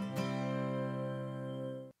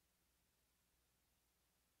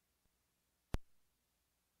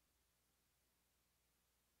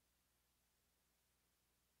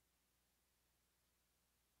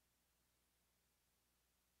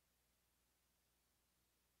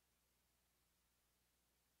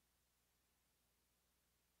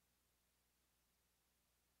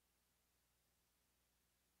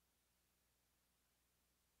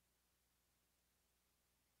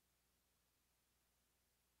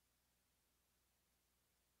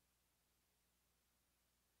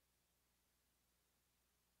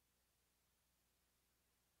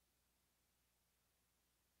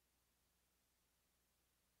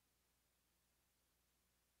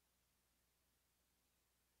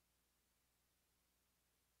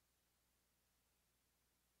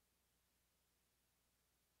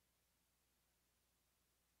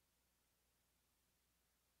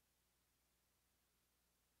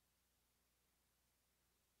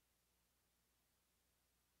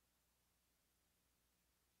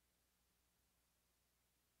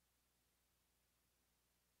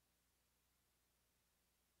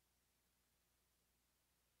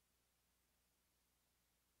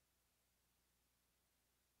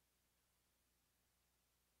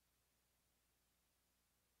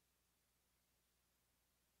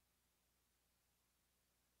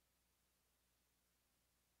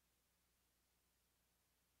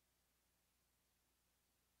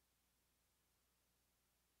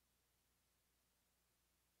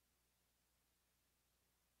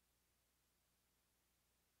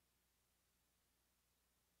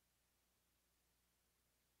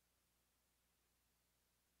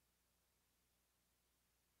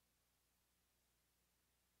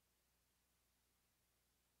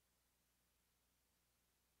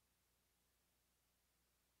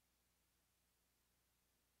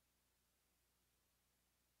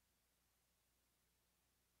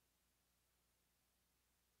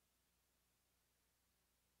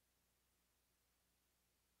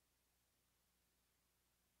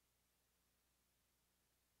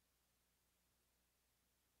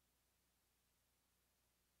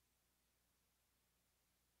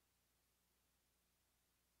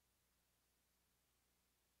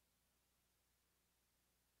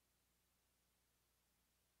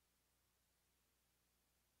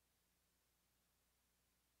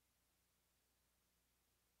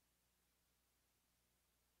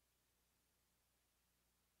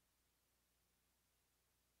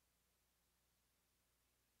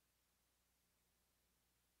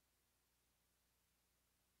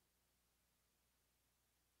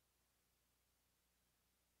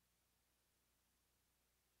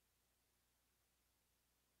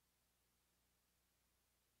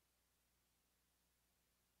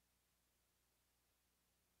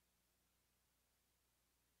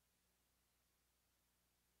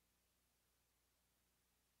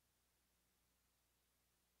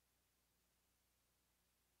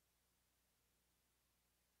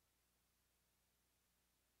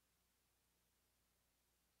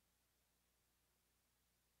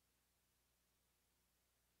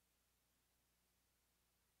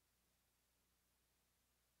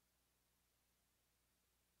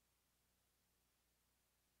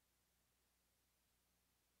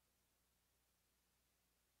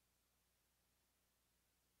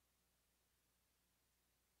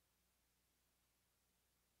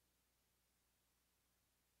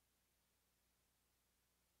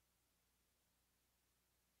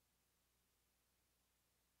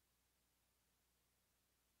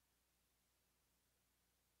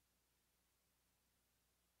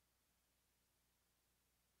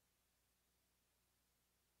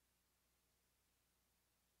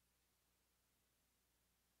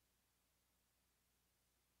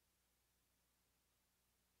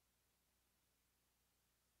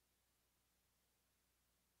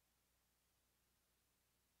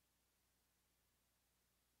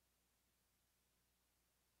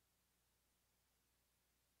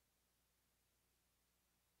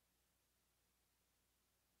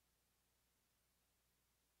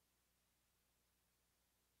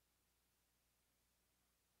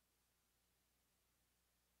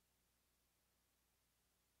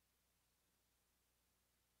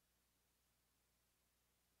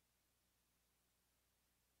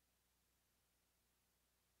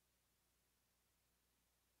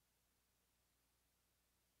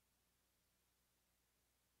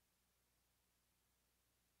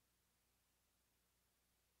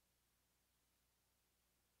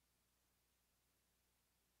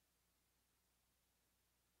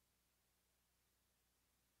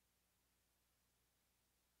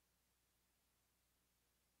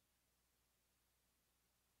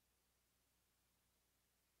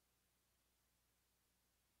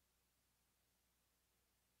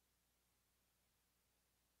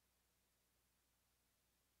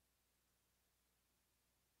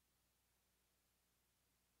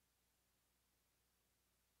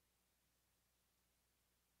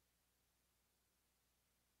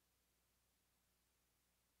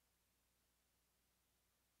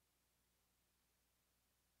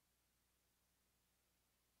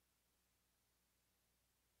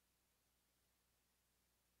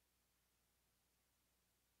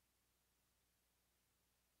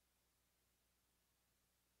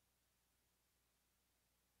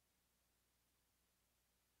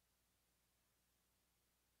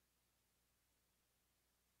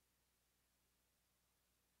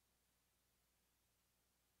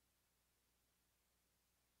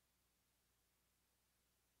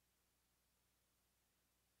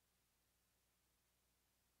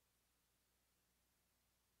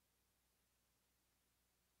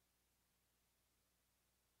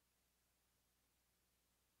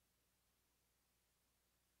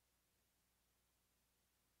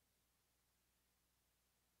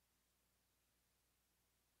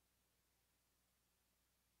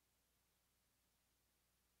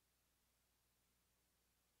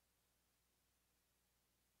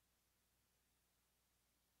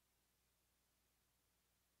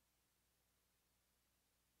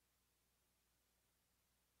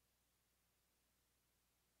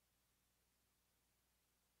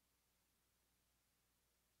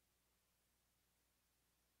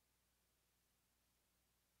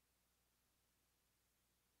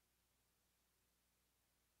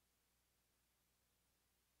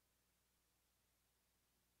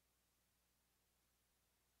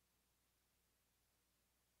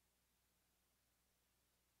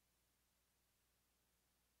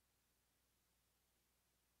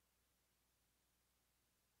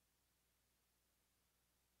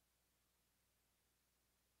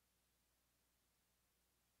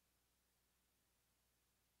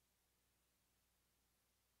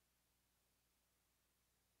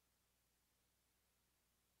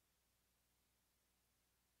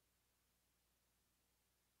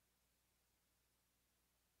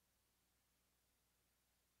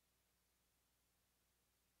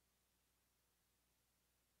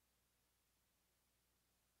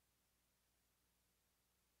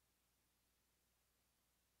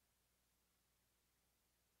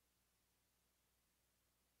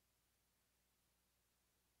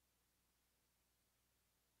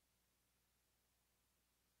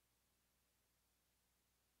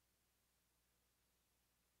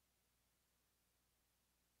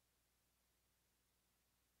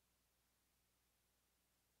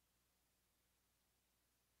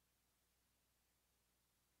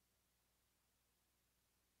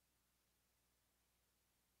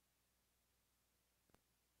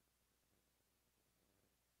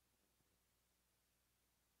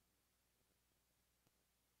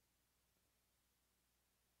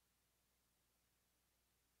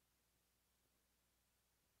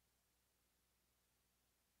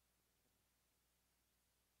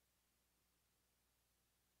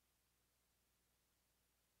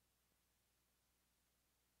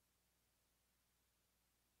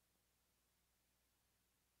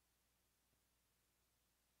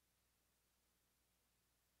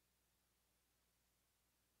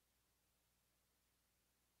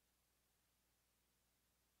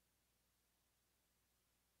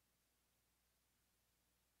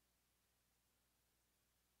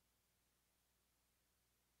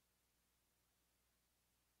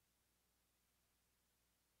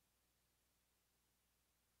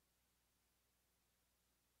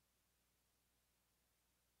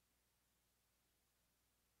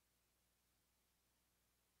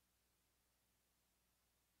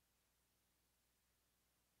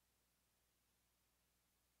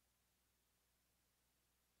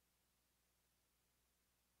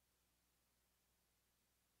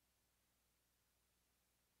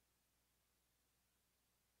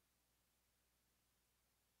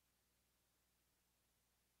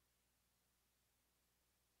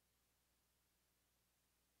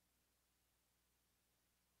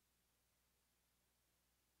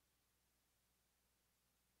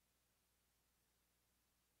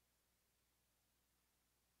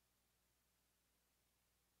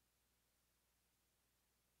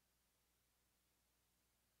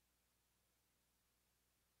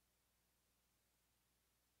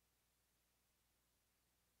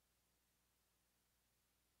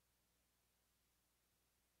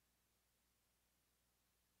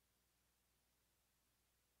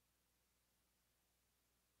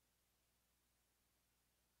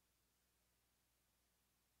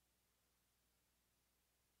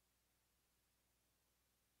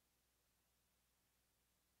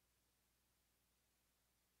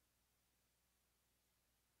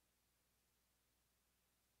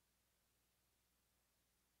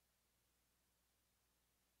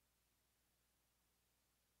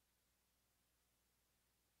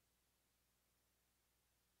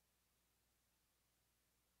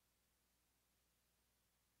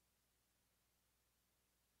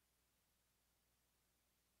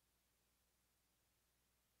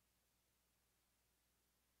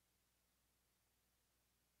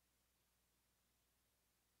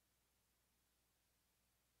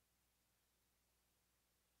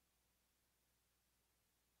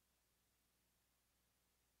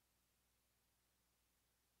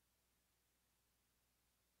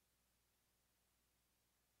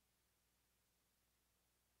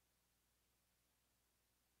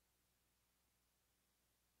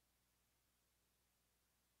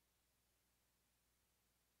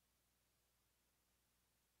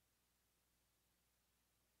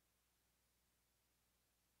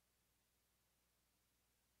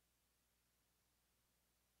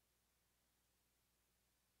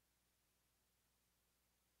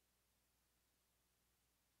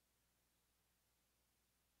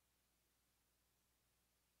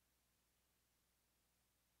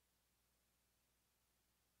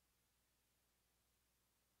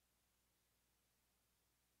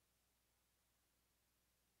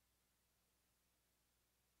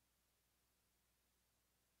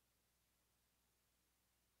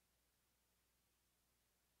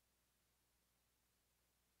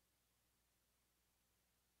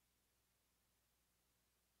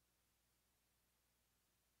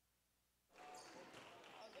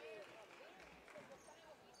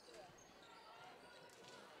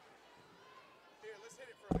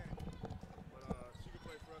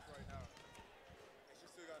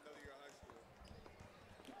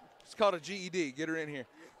 called a GED. Get her in here.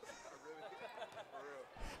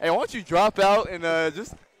 Hey, why don't you drop out and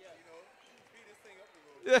just.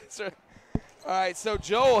 Yes, sir. All right, so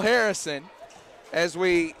Joel Harrison, as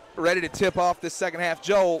we ready to tip off this second half.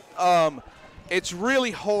 Joel, it's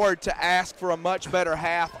really hard to ask for a much better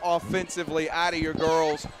half offensively out of your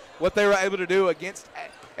girls, what they were able to do against,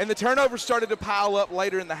 and the turnovers started to pile up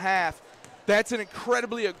later in the half. That's an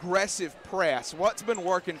incredibly aggressive press. What's been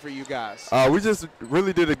working for you guys? We just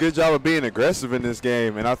really did a good job of being aggressive in this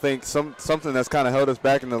game, and I think something that's kind of held us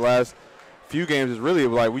back in the last few games is really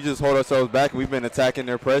like we just hold ourselves back, and we've been attacking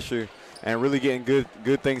their pressure and really getting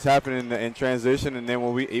good things happening in transition, and then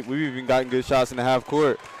when we've even gotten good shots in the half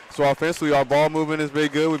court. So offensively, our ball movement has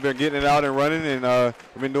been good. We've been getting it out and running, and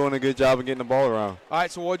we've been doing a good job of getting the ball around. All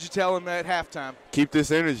right, so what'd you tell them at halftime? Keep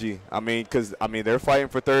this energy. Because they're fighting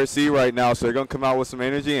for third seed right now, so they're going to come out with some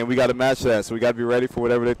energy, and we got to match that. So we got to be ready for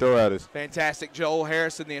whatever they throw at us. Fantastic. Joel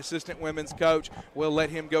Harrison, the assistant women's coach. We'll let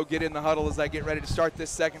him go get in the huddle as they get ready to start this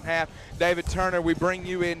second half. David Turner, we bring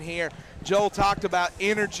you in here. Joel talked about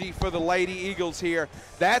energy for the Lady Eagles here.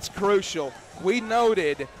 That's crucial. We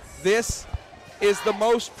noted this is the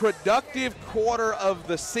most productive quarter of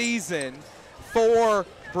the season for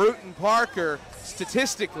Brewton-Parker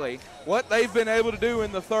statistically. What they've been able to do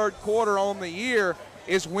in the third quarter on the year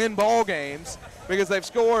is win ball games because they've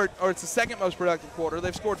scored, or it's the second most productive quarter,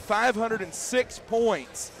 they've scored 506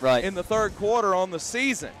 points in the third quarter on the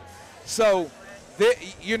season. So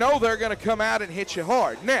you know they're going to come out and hit you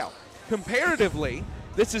hard. Now, comparatively,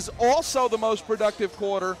 this is also the most productive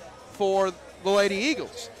quarter for the Lady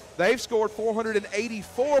Eagles. They've scored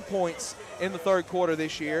 484 points in the third quarter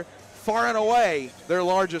this year, far and away their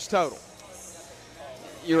largest total.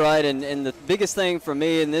 You're right, and the biggest thing for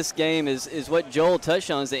me in this game is what Joel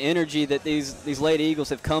touched on, is the energy that these Lady Eagles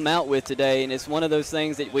have come out with today, and it's one of those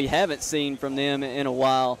things that we haven't seen from them in a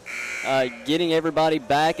while. Getting everybody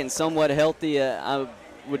back and somewhat healthy, I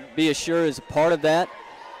would be assured is a part of that.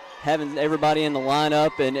 Having everybody in the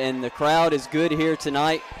lineup, and the crowd is good here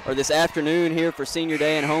tonight, or this afternoon here for Senior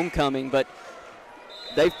Day and Homecoming, but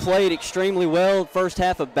they've played extremely well first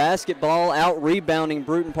half of basketball, out-rebounding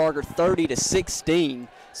Brewton-Parker 30-16.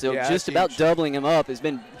 So just about doubling them up has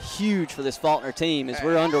been huge for this Faulkner team as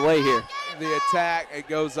we're underway here. The attack, it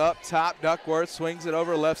goes up top. Duckworth swings it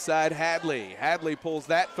over left side. Hadley pulls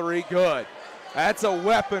that three. Good. That's a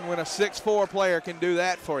weapon when a 6'4 player can do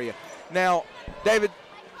that for you. Now, David,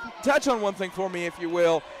 touch on one thing for me, if you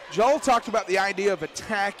will. Joel talked about the idea of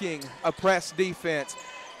attacking a press defense.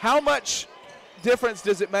 How much difference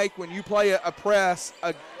does it make when you play a press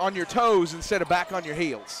on your toes instead of back on your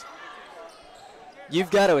heels? You've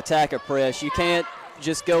got to attack a press. You can't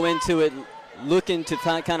just go into it looking to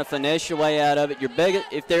kind of finesse your way out of it.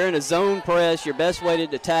 If they're in a zone press, your best way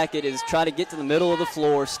to attack it is try to get to the middle of the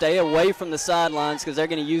floor, stay away from the sidelines because they're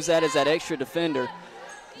going to use that as that extra defender.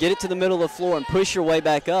 Get it to the middle of the floor and push your way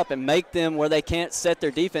back up and make them where they can't set their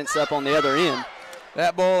defense up on the other end.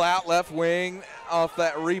 That ball out left wing off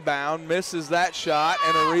that rebound, misses that shot,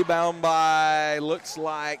 and a rebound by, looks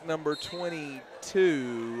like, number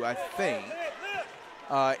 22, I think.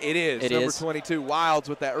 It is number 22, Wilds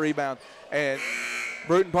with that rebound. And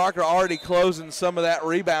Brewton-Parker already closing some of that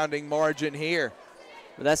rebounding margin here.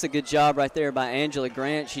 Well, that's a good job right there by Angela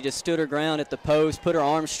Grant. She just stood her ground at the post, put her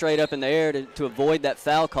arms straight up in the air to avoid that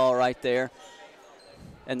foul call right there.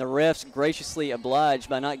 And the refs graciously obliged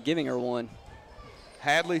by not giving her one.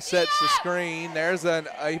 Hadley sets the screen. There's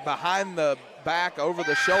a behind the back over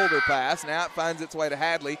the shoulder pass. Now it finds its way to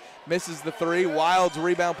Hadley. Misses the three. Wilds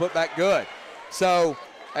rebound put back good. So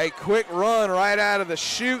a quick run right out of the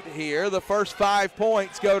chute here. The first 5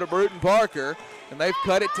 points go to Brewton-Parker, and they've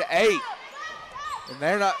cut it to 8. And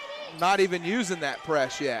they're not even using that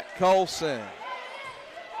press yet. Colson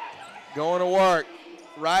going to work.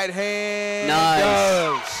 Right hand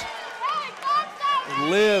goes.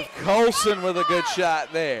 Liv Colson with a good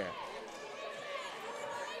shot there.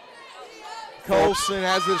 Colson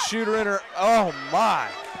has a shooter in her. Oh, my.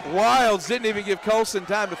 Wilds didn't even give Colson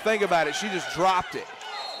time to think about it. She just dropped it.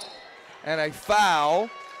 And a foul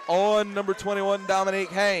on number 21,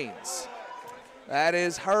 Dominique Haynes. That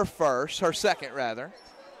is her second rather.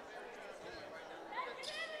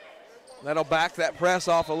 That'll back that press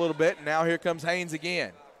off a little bit. And now here comes Haynes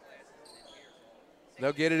again.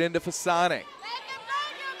 They'll get it into Fasonic.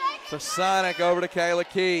 Fasonic over to Kayla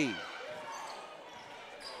Key.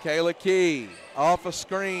 Kayla Key off a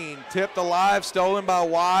screen, tipped alive, stolen by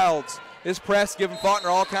Wilds. This press giving Faulkner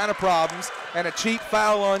all kind of problems, and a cheap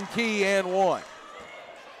foul on Key and one.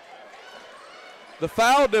 The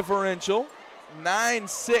foul differential,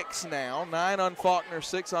 9-6 now, 9 on Faulkner,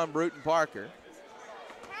 6 on Brewton-Parker.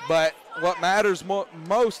 But what matters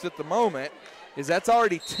most at the moment is that's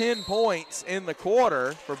already 10 points in the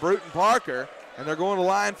quarter for Brewton-Parker, and they're going to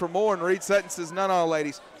line for more. And Reed Sutton says, no,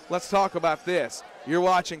 ladies, let's talk about this. You're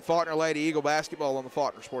watching Faulkner Lady Eagle basketball on the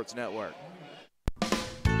Faulkner Sports Network.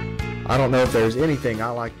 I don't know if there's anything I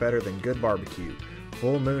like better than good barbecue.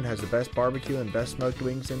 Full Moon has the best barbecue and best smoked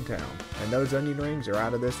wings in town, and those onion rings are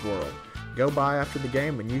out of this world. Go by after the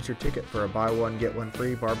game and use your ticket for a buy one, get one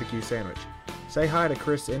free barbecue sandwich. Say hi to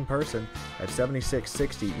Chris in person at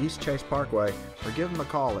 7660 East Chase Parkway or give him a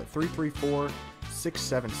call at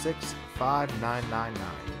 334-676-5999.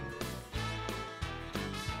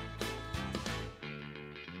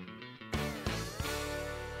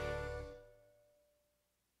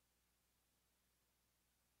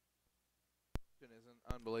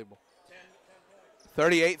 Unbelievable.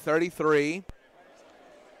 38-33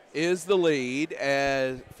 is the lead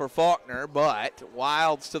for Faulkner, but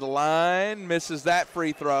Wilds to the line, misses that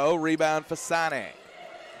free throw. Rebound Fasane.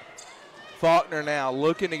 Faulkner now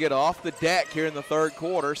looking to get off the deck here in the third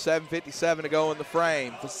quarter. 7:57 to go in the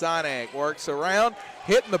frame. Fasane works around,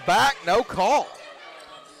 hitting the back, no call.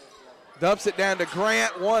 Dumps it down to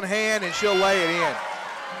Grant, one hand, and she'll lay it in.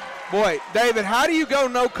 Boy, David, how do you go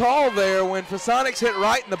no call there when Fasonic's hit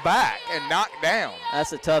right in the back and knocked down?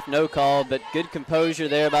 That's a tough no call, but good composure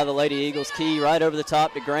there by the Lady Eagles. Key right over the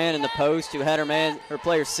top to Grant in the post, who had her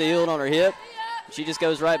player sealed on her hip. She just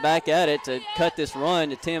goes right back at it to cut this run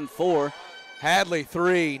to 10-4. Hadley,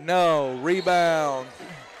 three, no. Rebound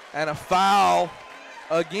and a foul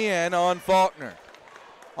again on Faulkner,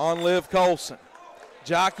 on Liv Colson.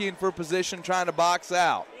 Jockeying for position, trying to box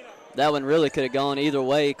out. That one really could have gone either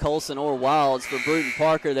way, Colson or Wilds for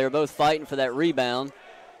Brewton-Parker. They were both fighting for that rebound.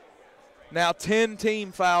 Now 10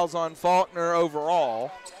 team fouls on Faulkner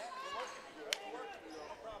overall.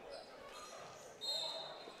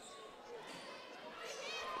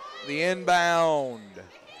 The inbound.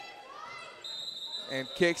 And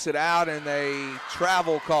kicks it out, and a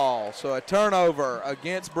travel call. So a turnover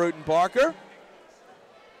against Brewton-Parker.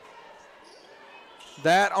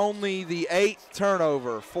 That only the 8th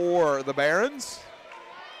turnover for the Barons.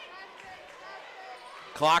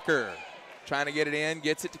 Clocker trying to get it in,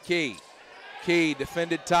 gets it to Key. Key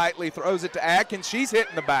defended tightly, throws it to Atkins. She's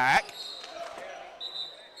hitting the back.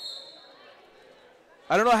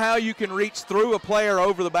 I don't know how you can reach through a player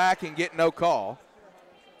over the back and get no call.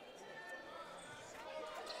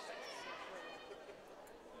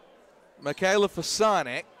 Michaela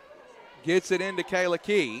Fasonic gets it into Kayla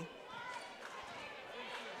Key.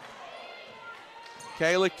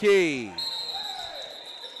 Kayla Key.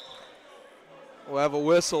 We'll have a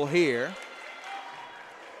whistle here.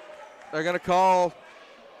 They're going to call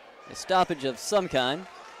a stoppage of some kind.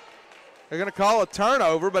 They're going to call a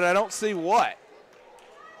turnover, but I don't see what.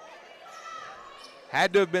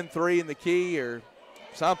 Had to have been 3 in the key or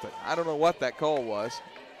something. I don't know what that call was.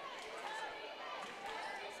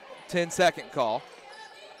 10-second call.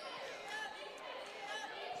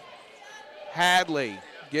 Hadley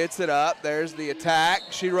gets it up. There's the attack.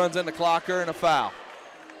 She runs into Clocker and a foul.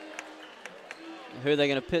 Who are they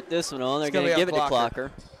going to put this one on? They're going to give it to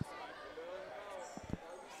Clocker.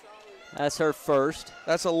 That's her first.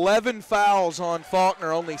 That's 11 fouls on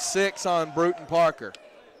Faulkner, only 6 on Brewton-Parker.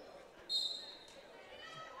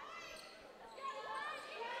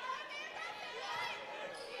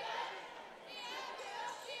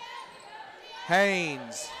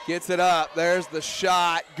 Haynes gets it up. There's the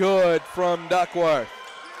shot. Good from Duckworth.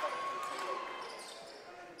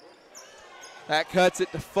 That cuts it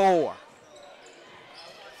to 4.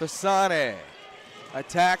 Fasane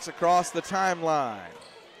attacks across the timeline.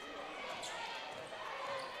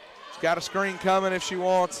 She's got a screen coming if she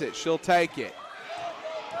wants it. She'll take it.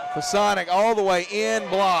 Fasonic all the way in,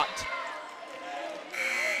 blocked.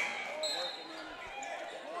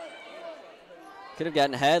 Could have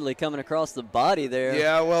gotten Hadley coming across the body there.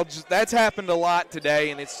 Yeah, well, that's happened a lot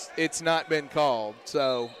today, and it's not been called.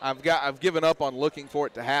 So I've given up on looking for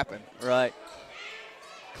it to happen. Right.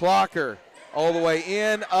 Clocker all the way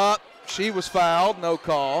in, up. She was fouled, no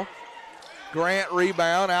call. Grant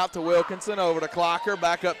rebound out to Wilkinson, over to Clocker,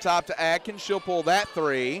 back up top to Atkins. She'll pull that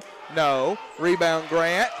 3. No. Rebound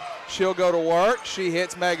Grant. She'll go to work. She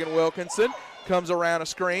hits Megan Wilkinson. Comes around a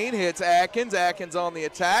screen, hits Atkins. Atkins on the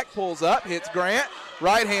attack, pulls up, hits Grant.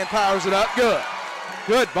 Right hand powers it up. Good.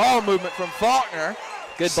 Good ball movement from Faulkner.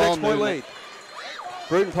 Good ball 6-point movement. lead.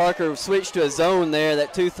 Brewton-Parker switched to a zone there,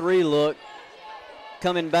 that 2-3 look,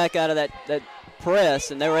 coming back out of that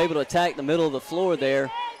press, and they were able to attack the middle of the floor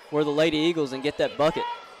there where the Lady Eagles and get that bucket.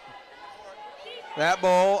 That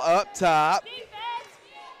ball up top.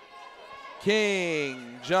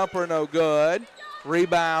 King, jumper no good.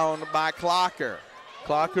 Rebound by Clocker.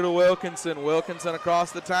 Clocker to Wilkinson. Wilkinson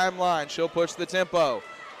across the timeline. She'll push the tempo.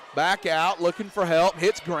 Back out, looking for help.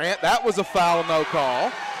 Hits Grant. That was a foul, no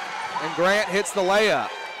call. And Grant hits the layup.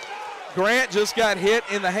 Grant just got hit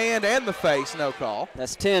in the hand and the face, no call.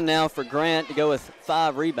 That's 10 now for Grant to go with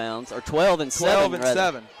 5 rebounds, or 12 and 7. 12 and rather.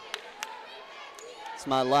 7. It's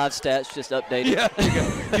my live stats just updated.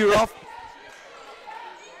 Yeah, you're off.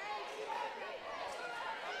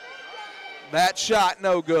 That shot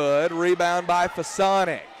no good. Rebound by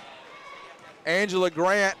Fasonic. Angela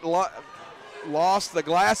Grant lost the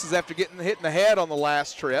glasses after getting hit in the head on the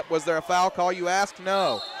last trip. Was there a foul call, you ask?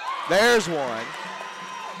 No. There's one.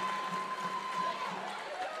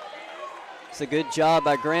 It's a good job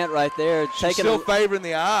by Grant right there. She's still favoring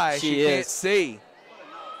the eye. She can't see.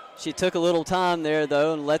 She took a little time there,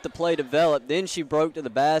 though, and let the play develop. Then she broke to the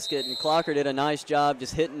basket, and Clocker did a nice job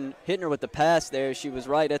just hitting her with the pass there. She was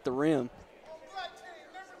right at the rim.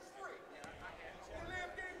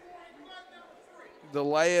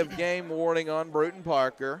 Delay of game warning on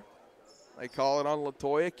Brewton-Parker. They call it on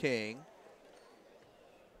LaToya King.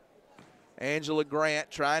 Angela Grant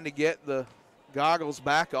trying to get the goggles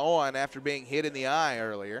back on after being hit in the eye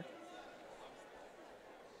earlier.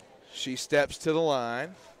 She steps to the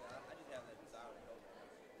line.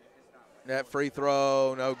 That free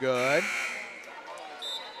throw, no good.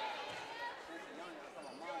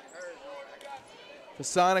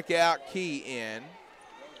 Fasonic out, Key in.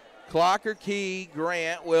 Clocker, Key,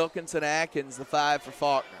 Grant, Wilkinson, Atkins, the 5 for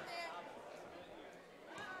Faulkner.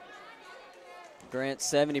 Grant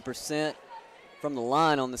 70% from the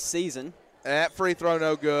line on the season. That free throw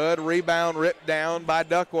no good. Rebound ripped down by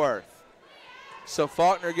Duckworth. So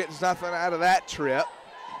Faulkner gets nothing out of that trip.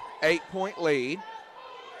 8-point lead.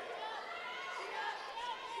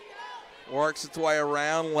 Works its way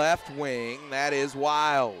around left wing. That is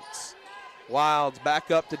Wilds. Wilds back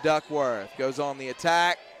up to Duckworth. Goes on the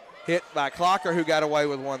attack. Hit by Clocker, who got away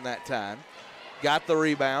with one that time. Got the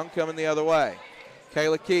rebound coming the other way.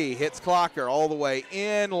 Kayla Key hits Clocker all the way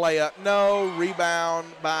in. Layup no. Rebound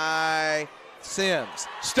by Sims.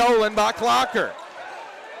 Stolen by Clocker.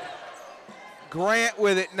 Grant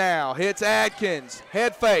with it now. Hits Adkins.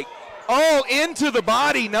 Head fake. Oh, into the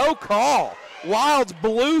body. No call. Wilds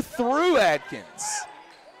blew through Adkins.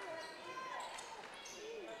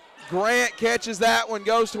 Grant catches that one.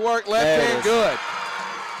 Goes to work. Left hand good.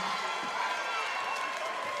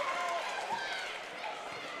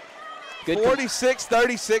 Good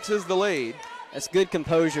 46-36 is the lead. That's good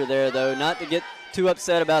composure there, though. Not to get too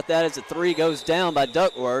upset about that as the 3 goes down by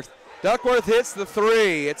Duckworth. Duckworth hits the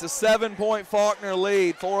 3. It's a 7-point Faulkner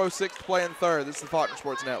lead. 4:06 to play in third. This is the Faulkner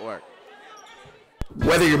Sports Network.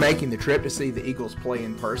 Whether you're making the trip to see the Eagles play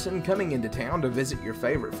in person, coming into town to visit your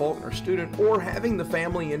favorite Faulkner student, or having the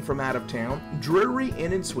family in from out of town, Drury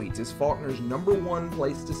Inn & Suites is Faulkner's #1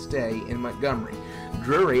 place to stay in Montgomery.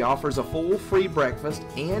 Drury offers a full free breakfast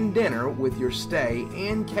and dinner with your stay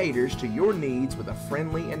and caters to your needs with a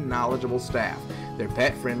friendly and knowledgeable staff. They're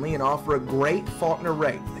pet friendly and offer a great Faulkner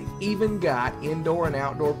rate. They've even got indoor and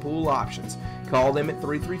outdoor pool options. Call them at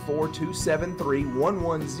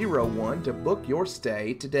 334-273-1101 to book your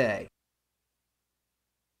stay today.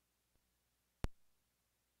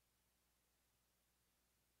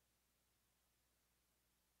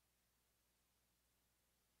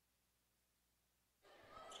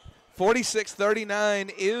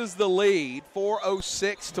 .46-39 is the lead.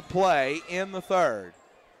 4:06 to play in the third.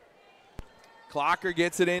 Clocker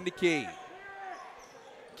gets it into Key.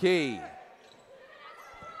 Key.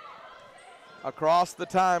 Across the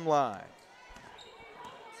timeline.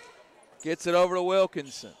 Gets it over to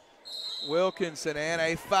Wilkinson. Wilkinson and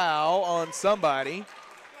a foul on somebody.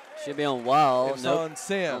 Should be on Wild. It's on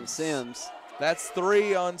Sims. On Sims. That's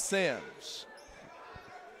 3 on Sims.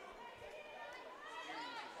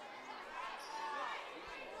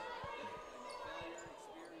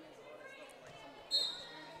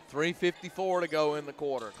 .354 to go in the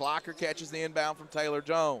quarter. Clocker catches the inbound from Taylor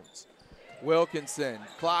Jones. Wilkinson,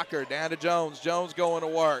 Clocker down to Jones. Jones going to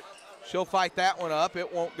work. She'll fight that one up.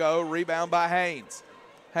 It won't go. Rebound by Haynes.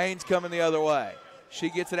 Haynes coming the other way. She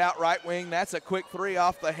gets it out right wing. That's a quick 3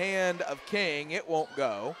 off the hand of King. It won't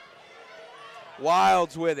go.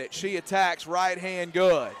 Wilds with it. She attacks right hand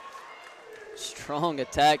good. Strong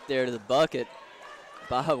attack there to the bucket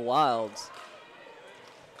by Wilds.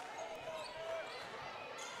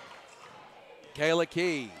 Kayla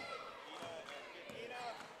Key.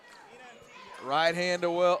 Right hand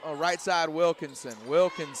to right side Wilkinson.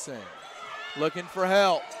 Wilkinson looking for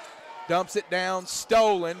help. Dumps it down,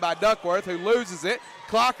 stolen by Duckworth, who loses it.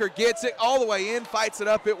 Clocker gets it all the way in, fights it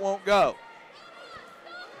up, it won't go.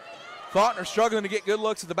 Faulkner struggling to get good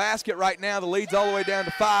looks at the basket right now. The lead's all the way down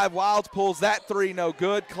to 5. Wilds pulls that three, no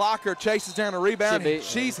good. Clocker chases down a rebound, and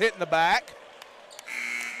she's hitting the back.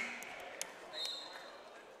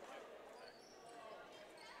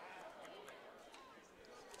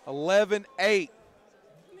 (11-8)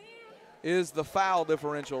 is the foul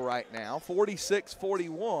differential right now.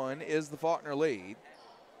 46-41 is the Faulkner lead.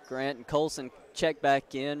 Grant and Colson check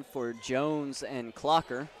back in for Jones and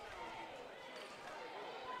Clocker.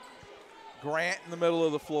 Grant in the middle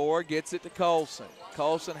of the floor gets it to Colson.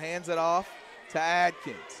 Colson hands it off to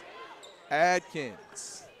Adkins.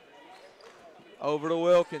 Adkins over to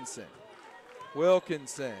Wilkinson.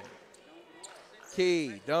 Wilkinson.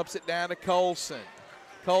 Key dumps it down to Colson.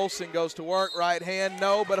 Colson goes to work, right hand,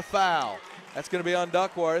 no, but a foul. That's going to be on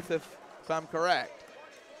Duckworth if I'm correct.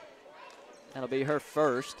 That'll be her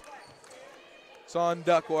first. It's on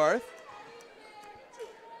Duckworth.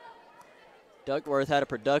 Duckworth had a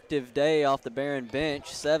productive day off the Barron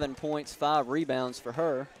bench. 7 points, 5 rebounds for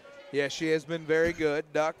her. Yeah, she has been very good.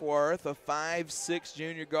 Duckworth, a 5'6"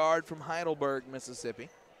 junior guard from Heidelberg, Mississippi.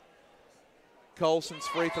 Colson's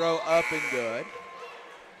free throw up and good.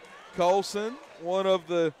 Colson, one of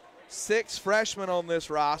the 6 freshmen on this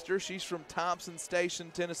roster. She's from Thompson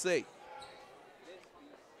Station, Tennessee.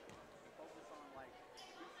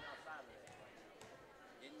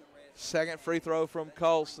 Second free throw from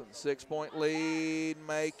Colson. 6-point lead,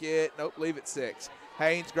 make it. Nope, leave it 6.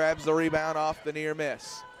 Haynes grabs the rebound off the near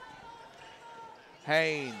miss.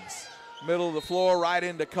 Haynes, middle of the floor, right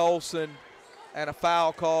into Colson, and a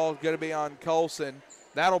foul call going to be on Colson.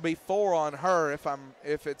 That'll be 4 on her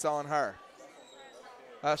if it's on her.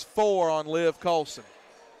 That's 4 on Liv Colson.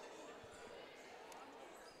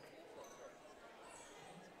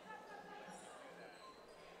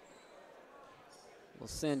 We'll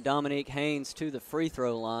send Dominique Haynes to the free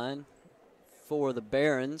throw line for the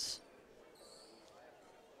Barons.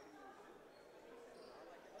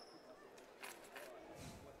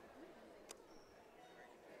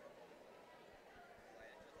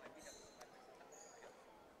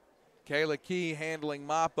 Kayla Key handling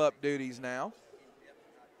mop-up duties now.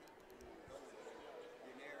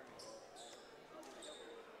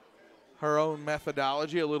 Her own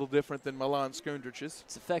methodology, a little different than Milan Skundrich's.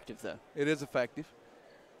 It's effective, though. It is effective.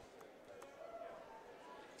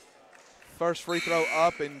 First free throw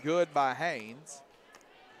up and good by Haynes.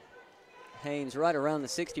 Haynes right around the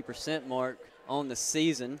 60% mark on the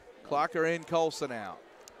season. Clocker in, Colson out.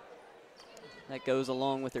 That goes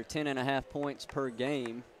along with her 10.5 points per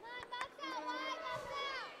game.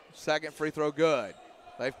 Second free throw good.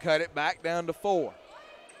 They've cut it back down to 4.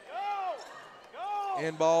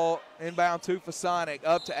 Inbound to Fasonic.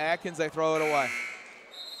 Up to Atkins. They throw it away.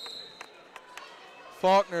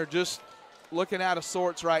 Faulkner just looking out of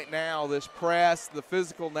sorts right now. This press, the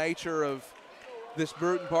physical nature of this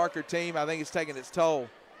Brewton-Parker team, I think it's taking its toll.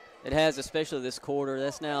 It has, especially this quarter.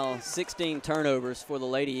 That's now 16 turnovers for the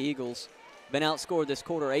Lady Eagles. Been outscored this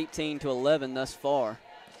quarter 18-11 thus far.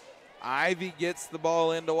 Ivy gets the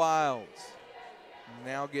ball into Wilds.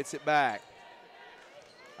 Now gets it back.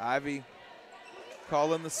 Ivy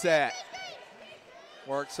calling the set.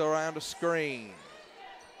 Works around a screen.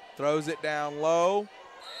 Throws it down low.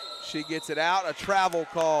 She gets it out. A travel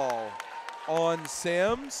call on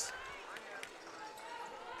Sims.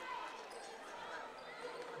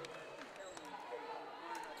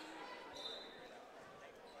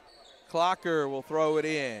 Clocker will throw it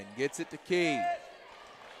in. Gets it to Key.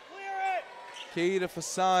 Key to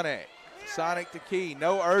Fasonic. Fasonic to Key.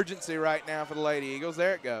 No urgency right now for the Lady Eagles.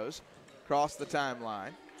 There it goes. Across the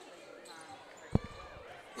timeline.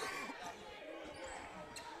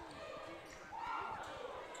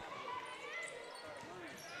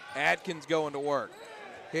 Adkins going to work.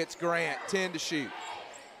 Hits Grant. 10 to shoot.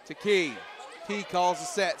 To Key. Key calls the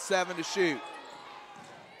set. 7 to shoot.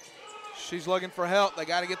 She's looking for help. They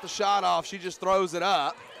got to get the shot off. She just throws it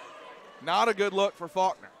up. Not a good look for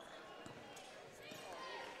Faulkner.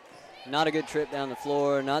 Not a good trip down the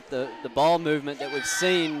floor. Not the ball movement that we've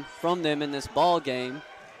seen from them in this ball game.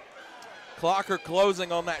 Clocker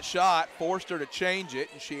closing on that shot. Forced her to change it,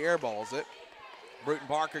 and she airballs it.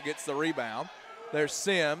 Brewton-Parker gets the rebound. There's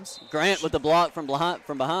Sims. Grant with the block from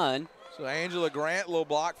behind. So Angela Grant, little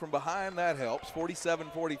block from behind. That helps.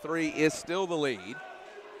 47-43 is still the lead.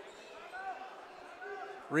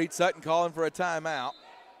 Reed Sutton calling for a timeout,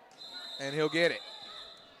 and he'll get it.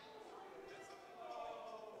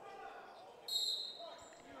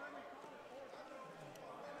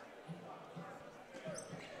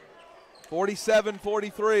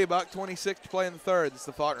 47-43, about 26 to play in the third. This is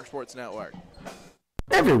the Faulkner Sports Network.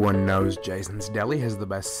 Everyone knows Jason's Deli has the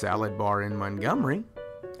best salad bar in Montgomery.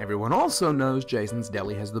 Everyone also knows Jason's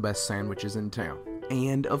Deli has the best sandwiches in town.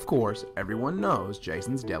 And, of course, everyone knows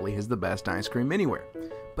Jason's Deli has the best ice cream anywhere.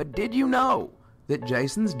 But did you know that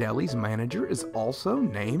Jason's Deli's manager is also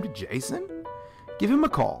named Jason? Give him a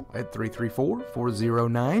call at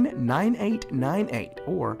 334-409-9898,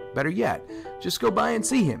 or better yet, just go by and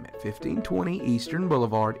see him at 1520 Eastern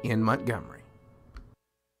Boulevard in Montgomery.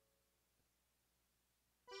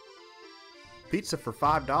 Pizza for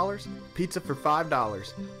 $5? Pizza for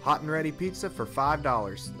 $5. Hot and ready pizza for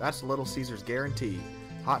 $5. That's Little Caesars guaranteed.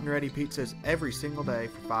 Hot and ready pizzas every single day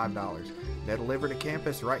for $5. They're delivered to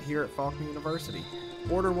campus right here at Faulkner University.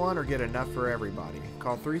 Order one or get enough for everybody.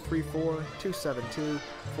 Call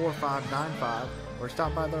 334-272-4595 or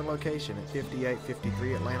stop by their location at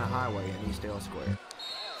 5853 Atlanta Highway in East Dale Square.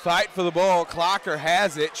 Fight for the ball. Clocker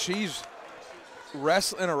has it. She's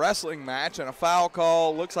in a wrestling match, and a foul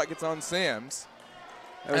call looks like it's on Sims.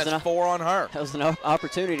 That's 4 on her. That was an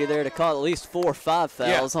opportunity there to call at least 4 or 5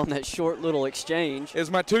 fouls on that short little exchange.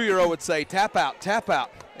 As my 2-year-old would say, tap out, tap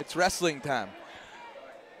out. It's wrestling time.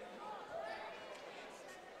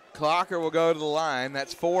 Clocker will go to the line.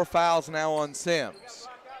 That's 4 fouls now on Sims.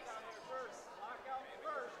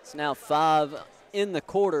 It's now 5 in the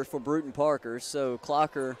quarter for Brewton-Parker, so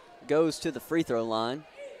Clocker goes to the free throw line.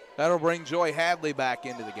 That'll bring Joy Hadley back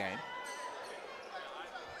into the game.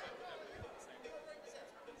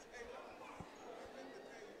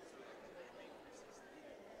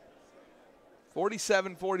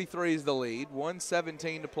 (47-43) is the lead.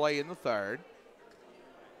 1:17 to play in the third.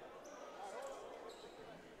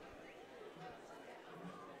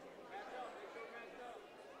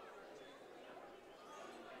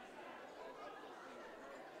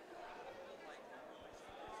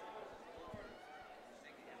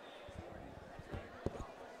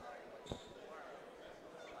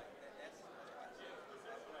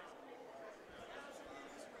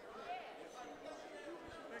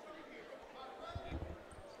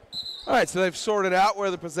 All right, so they've sorted out where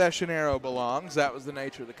the possession arrow belongs. That was the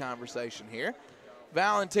nature of the conversation here.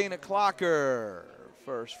 Valentina Clocker,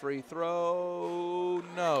 first free throw,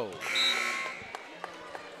 no.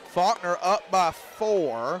 Faulkner up by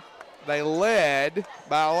 4. They led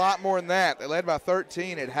by a lot more than that. They led by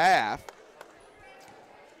 13 at half.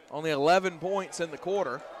 Only 11 points in the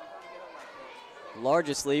quarter.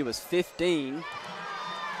 Largest lead was 15.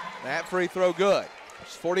 That free throw good.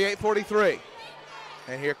 It's 48-43.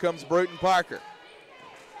 And here comes Brewton-Parker.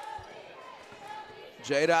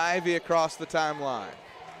 Jada Ivey across the timeline.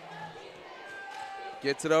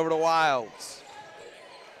 Gets it over to Wilds.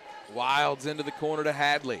 Wilds into the corner to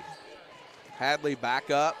Hadley. Hadley back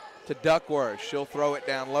up to Duckworth. She'll throw it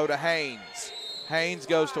down low to Haynes. Haynes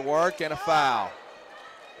goes to work and a foul.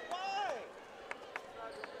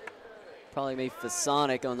 Probably be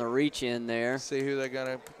Fasonic on the reach in there. See who they're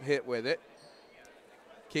going to hit with it.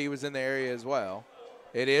 Key was in the area as well.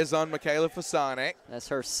 It is on Michaela Fasonic. That's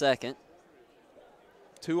her second.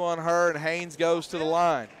 2 on her, and Haynes goes to the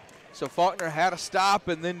line. So Faulkner had a stop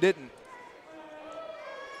and then didn't.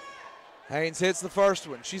 Haynes hits the first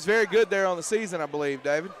one. She's very good there on the season, I believe,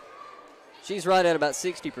 David. She's right at about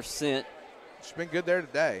 60%. She's been good there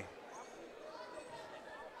today.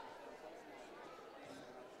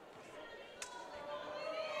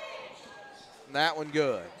 And that one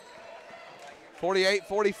good.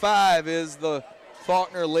 48-45 is the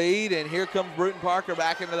Faulkner lead, and here comes Brewton-Parker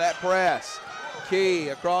back into that press. Key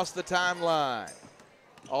across the timeline.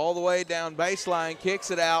 All the way down baseline,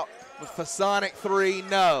 kicks it out. With Fasonic 3,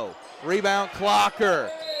 no. Rebound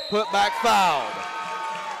Clocker, put back fouled.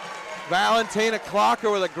 Valentina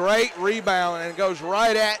Clocker with a great rebound, and it goes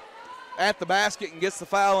right at the basket and gets the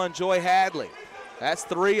foul on Joy Hadley. That's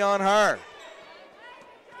 3 on her.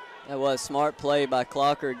 That was smart play by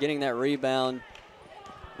Clocker, getting that rebound.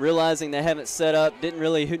 Realizing they haven't set up, didn't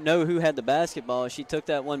really know who had the basketball. She took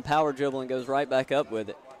that one power dribble and goes right back up with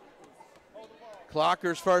it.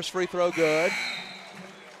 Clocker's first free throw good.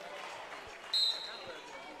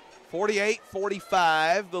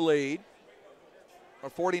 48-45 the lead, or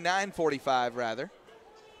 49-45 rather.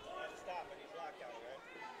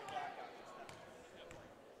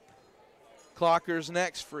 Clocker's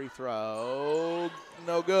next free throw,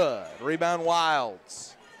 no good. Rebound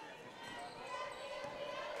Wilds.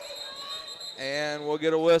 And we'll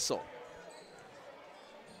get a whistle.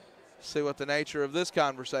 See what the nature of this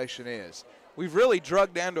conversation is. We've really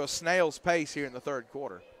drugged down to a snail's pace here in the third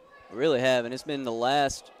quarter. We really have, and it's been the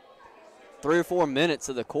last 3 or 4 minutes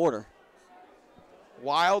of the quarter.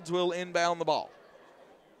 Wilds will inbound the ball.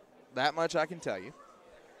 That much I can tell you.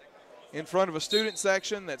 In front of a student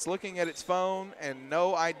section that's looking at its phone and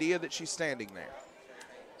no idea that she's standing there.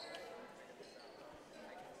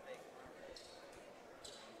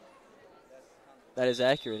 That is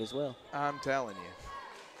accurate as well. I'm telling you.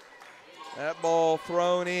 That ball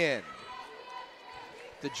thrown in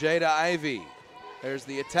to Jada Ivy. There's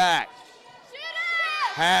the attack.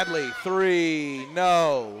 Hadley, 3,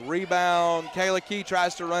 no. Rebound, Kayla Key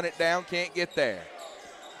tries to run it down, can't get there.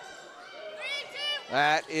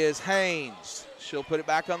 That is Haynes. She'll put it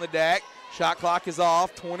back on the deck. Shot clock is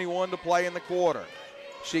off, 21 to play in the quarter.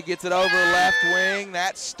 She gets it over left wing,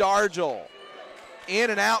 that's Stargell. In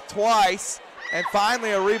and out twice, and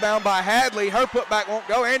finally a rebound by Hadley. Her putback won't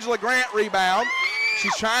go. Angela Grant rebound.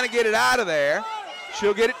 She's trying to get it out of there.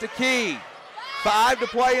 She'll get it to Key. 5 to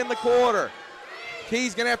play in the quarter.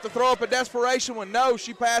 Key's gonna have to throw up a desperation one. No,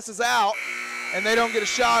 she passes out, and they don't get a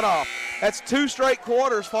shot off. That's 2 straight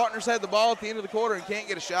quarters. Faulkner's had the ball at the end of the quarter and can't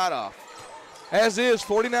get a shot off. As is,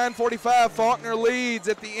 49-45, Faulkner leads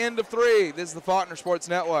at the end of 3. This is the Faulkner Sports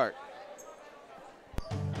Network.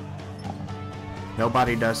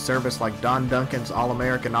 Nobody does service like Don Duncan's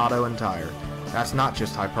All-American Auto and Tire. That's not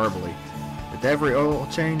just hyperbole. With every oil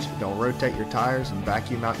change, they'll rotate your tires and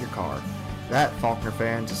vacuum out your car. That, Faulkner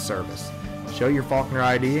fans, is service. Show your Faulkner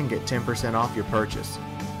ID and get 10% off your purchase.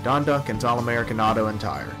 Don Duncan's All-American Auto and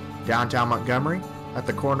Tire. Downtown Montgomery, at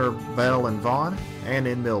the corner of Bell and Vaughn, and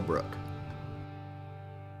in Millbrook.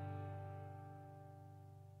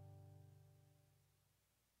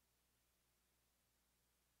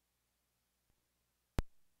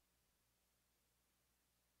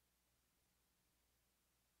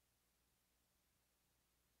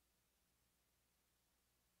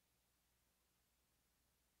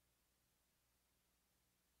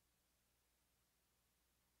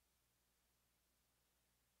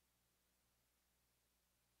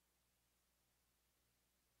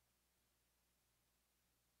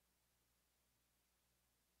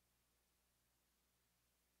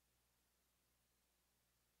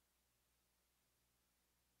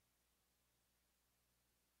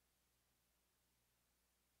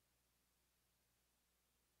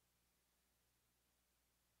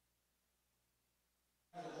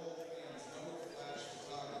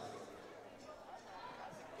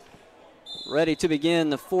 Ready to begin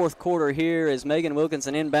the 4th quarter here as Megan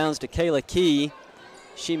Wilkinson inbounds to Kayla Key.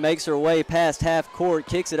 She makes her way past half court,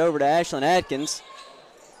 kicks it over to Ashlyn Atkins.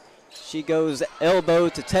 She goes elbow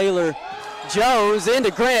to Taylor Jones,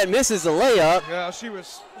 into Grant, misses the layup. Yeah, she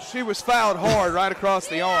was fouled hard right across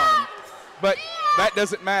the arm, but that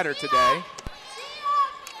doesn't matter today.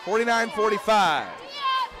 49-45.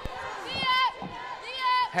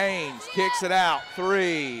 Haynes kicks it out,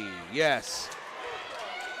 3, yes.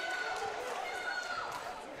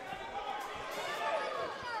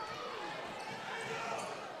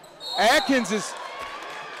 Atkins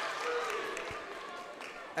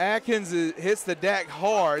hits the deck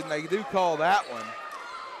hard, and they do call that one.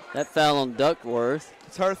 That foul on Duckworth.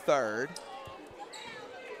 It's her 3rd.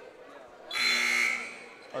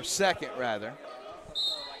 Or 2nd, rather.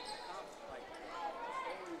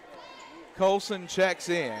 Colson checks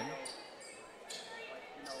in.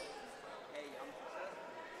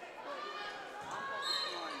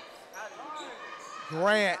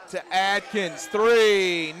 Grant to Atkins,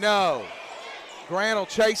 3, no. Grant will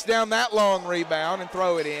chase down that long rebound and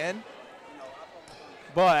throw it in.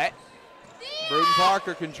 But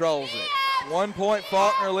Brewton-Parker controls it. 1-point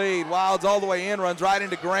Faulkner lead. Wilds all the way in, runs right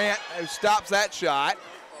into Grant, who stops that shot.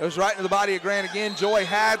 Goes right into the body of Grant again, Joy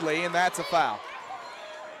Hadley, and that's a foul.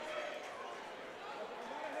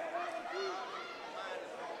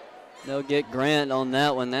 They'll get Grant on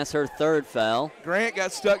that one. That's her 3rd foul. Grant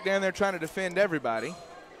got stuck down there trying to defend everybody.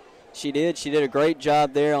 She did. She did a great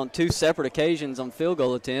job there on 2 separate occasions on field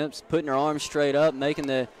goal attempts, putting her arms straight up, making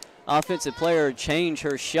the offensive player change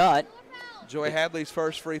her shot. Joy Hadley's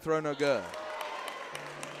first free throw, no good.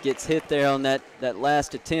 Gets hit there on that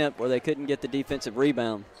last attempt where they couldn't get the defensive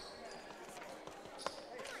rebound.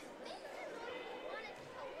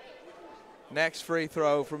 Next free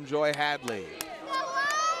throw from Joy Hadley.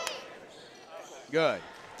 Good.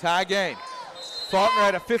 Tie game. Faulkner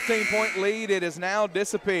had a 15-point lead. It has now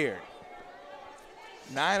disappeared.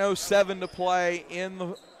 9:07 to play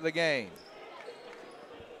in the game.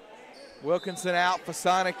 Wilkinson out,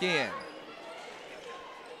 Fasonic in.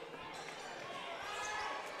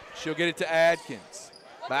 She'll get it to Adkins.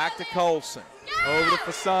 Back to Colson. Over to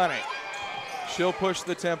Fasonic. She'll push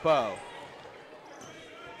the tempo.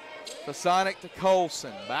 Fasonic to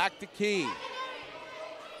Colson. Back to Key.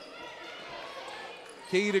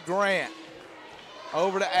 Key to Grant.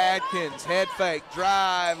 Over to Adkins. Head fake.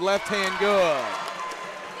 Drive. Left hand good.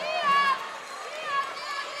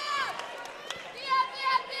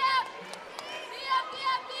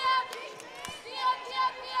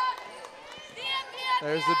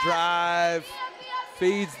 There's the drive.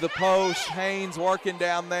 Feeds the post. Haynes working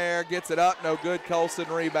down there. Gets it up. No good. Colson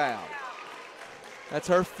rebound. That's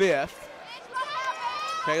her 5th.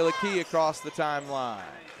 Kayla Key across the timeline.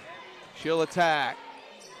 She'll attack.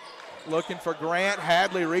 Looking for Grant.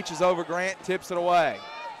 Hadley reaches over Grant, tips it away.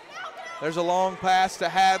 There's a long pass to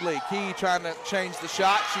Hadley. Key trying to change the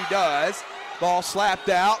shot. She does. Ball slapped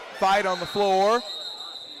out. Fight on the floor.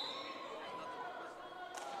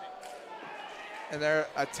 And there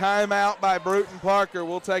a timeout by Brewton-Parker.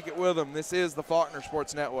 We'll take it with them. This is the Faulkner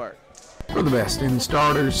Sports Network. For the best in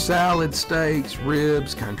starters, salads, steaks,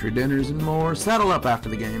 ribs, country dinners, and more, saddle up after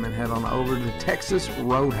the game and head on over to Texas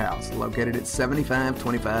Roadhouse, located at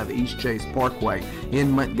 7525 East Chase Parkway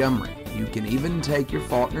in Montgomery. You can even take your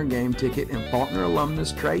Faulkner game ticket, and Faulkner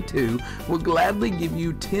alumnus Trey 2 will gladly give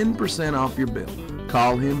you 10% off your bill.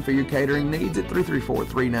 Call him for your catering needs at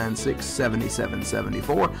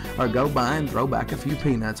 334-396-7774, or go by and throw back a few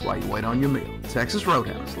peanuts while you wait on your meal. Texas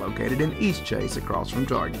Roadhouse, located in East Chase across from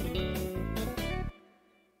Target.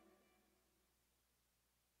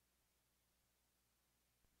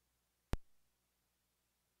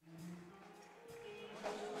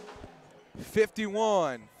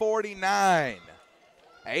 (51-49),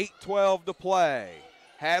 8:12 to play.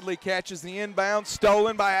 Hadley catches the inbound,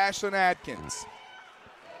 stolen by Ashlyn Atkins.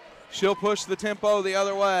 She'll push the tempo the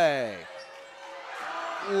other way.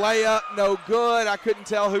 Layup, no good. I couldn't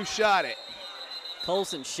tell who shot it.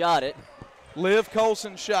 Colson shot it. Liv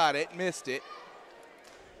Colson shot it, missed it.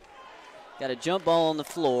 Got a jump ball on the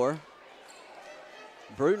floor.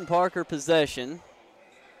 Brewton-Parker possession.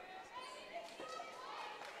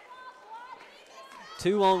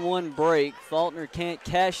 2-on-1 break. Faulkner can't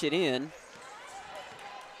cash it in.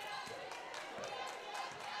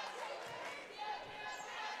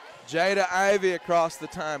 Jada Ivy across the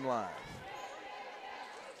timeline.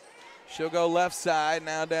 She'll go left side,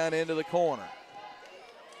 now down into the corner.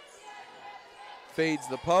 Feeds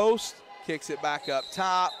the post, kicks it back up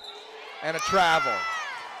top, and a travel.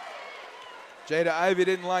 Jada Ivy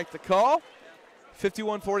didn't like the call.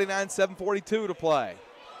 51-49, 7:42 to play.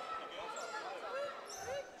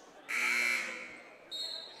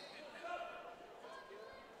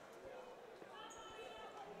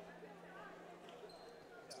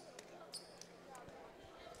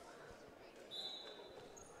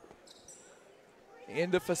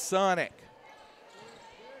 Into Fasonic.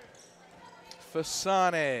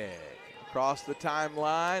 Fasonic across the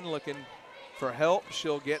timeline looking for help.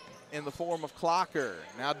 She'll get in the form of Clocker.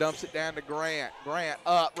 Now dumps it down to Grant. Grant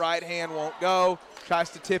up, right hand won't go. Tries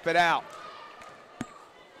to tip it out.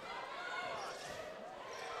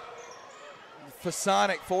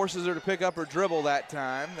 Fasonic forces her to pick up her dribble that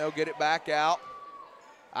time. They'll get it back out.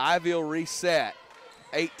 Ivy will reset.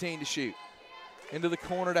 18 to shoot. Into the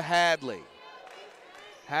corner to Hadley.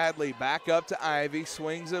 Hadley back up to Ivy,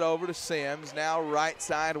 swings it over to Sims. Now right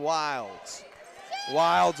side Wilds.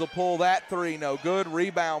 Wilds will pull that three, no good.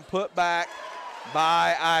 Rebound put back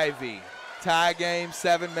by Ivy. Tie game,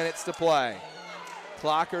 7 minutes to play.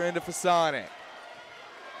 Clocker into Fasonic.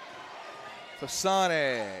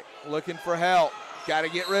 Fasonic looking for help. Got to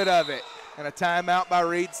get rid of it. And a timeout by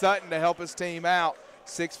Reed Sutton to help his team out.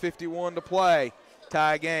 6:51 to play.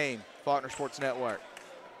 Tie game. Faulkner Sports Network.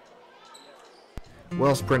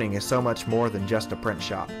 Wells Printing is so much more than just a print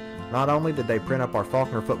shop. Not only did they print up our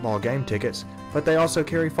Faulkner football game tickets, but they also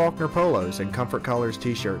carry Faulkner polos and Comfort Colors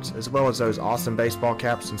t-shirts, as well as those awesome baseball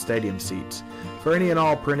caps and stadium seats. For any and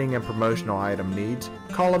all printing and promotional item needs,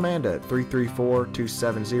 call Amanda at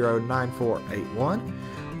 334-270-9481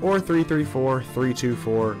 or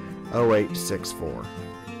 334-324-0864.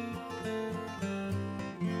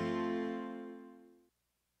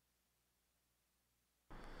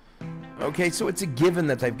 Okay, so it's a given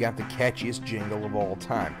that they've got the catchiest jingle of all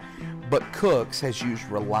time. But Cook's has used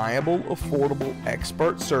reliable, affordable,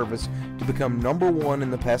 expert service to become #1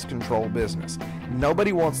 in the pest control business.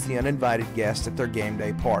 Nobody wants the uninvited guests at their game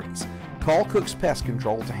day parties. Call Cook's Pest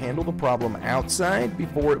Control to handle the problem outside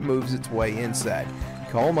before it moves its way inside.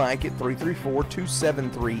 Call Mike at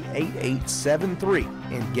 334-273-8873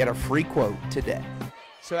 and get a free quote today.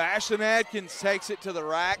 So Ashlyn Adkins takes it to the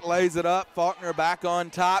rack, lays it up. Faulkner back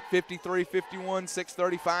on top, 53-51,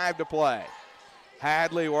 6:35 to play.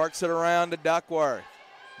 Hadley works it around to Duckworth.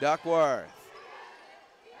 Duckworth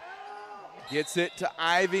gets it to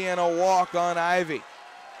Ivy and a walk on Ivy.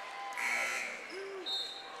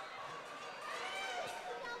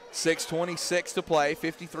 6:26 to play,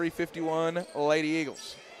 53-51 Lady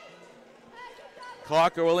Eagles.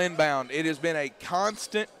 Clocker will inbound. It has been a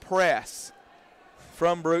constant press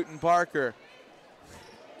from Brewton-Parker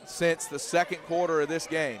since the second quarter of this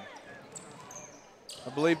game. I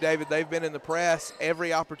believe, David, they've been in the press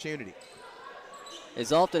every opportunity.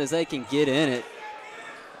 As often as they can get in it.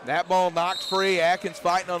 That ball knocked free. Atkins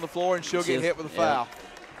fighting on the floor, and she'll get hit with a foul.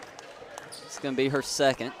 It's going to be her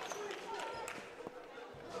second.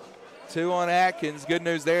 2 on Atkins. Good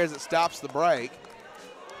news there is it stops the break.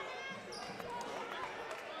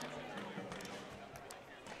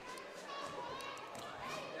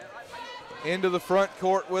 Into the front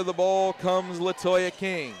court with the ball comes LaToya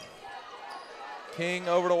King. King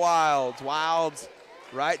over to Wilds. Wilds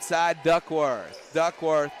right side Duckworth.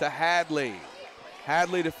 Duckworth to Hadley.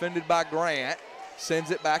 Hadley defended by Grant.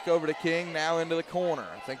 Sends it back over to King, now into the corner.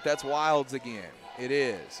 I think that's Wilds again. It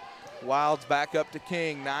is. Wilds back up to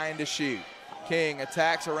King, 9 to shoot. King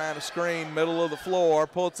attacks around a screen, middle of the floor,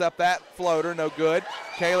 pulls up that floater, no good.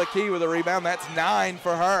 Kayla Key with a rebound, that's 9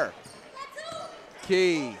 for her.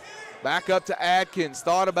 Key back up to Atkins,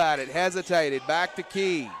 thought about it, hesitated, back to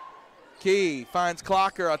Key. Key finds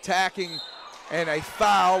Clocker attacking, and a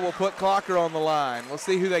foul will put Clocker on the line. We'll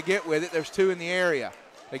see who they get with it. There's 2 in the area.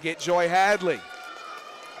 They get Joy Hadley.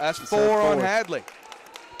 That's 4 on Hadley.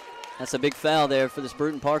 That's a big foul there for this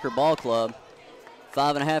Brewton-Parker ball club.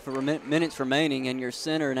 5.5 minutes remaining, and your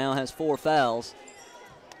center now has 4 fouls.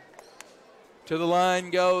 To the line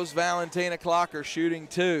goes Valentina Clocker, shooting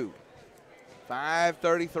 2.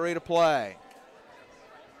 5:33 to play.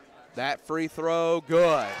 That free throw,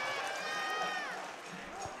 good.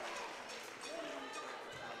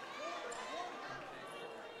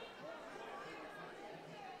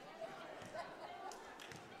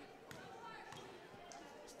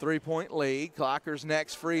 Three-point lead. Clocker's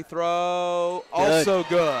next free throw, also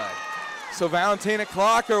good. So Valentina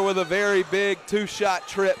Clocker with a very big 2-shot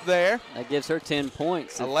trip there. That gives her 10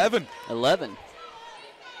 points. 11. 11.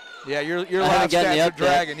 Yeah, your live stats are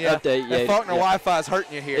dragging. Yeah, update, that Faulkner Wi-Fi is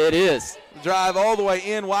hurting you here. It is. Drive all the way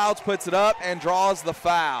in. Wilds puts it up and draws the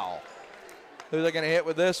foul. Who they're going to hit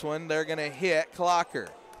with this one? They're going to hit Clocker.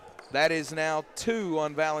 That is now 2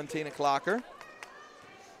 on Valentina Clocker.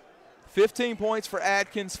 15 points for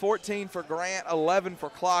Atkins, 14 for Grant, 11 for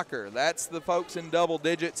Clocker. That's the folks in double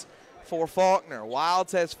digits for Faulkner.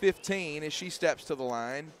 Wilds has 15 as she steps to the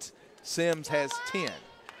line. Sims has 10.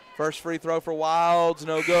 First free throw for Wilds,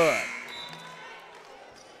 no good.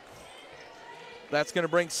 That's going to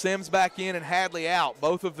bring Sims back in and Hadley out.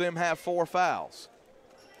 Both of them have 4 fouls.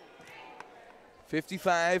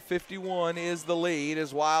 55-51 is the lead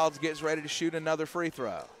as Wilds gets ready to shoot another free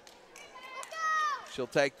throw. She'll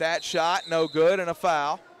take that shot, no good, and a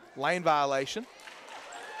foul. Lane violation.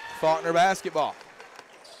 Faulkner basketball.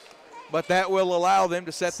 But that will allow them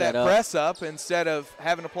to set that press up instead of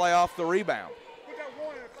having to play off the rebound.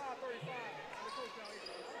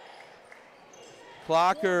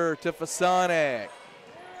 Clocker to Fasanek.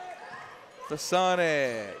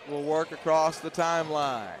 Fasanek will work across the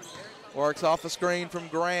timeline. Works off the screen from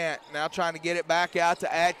Grant. Now trying to get it back out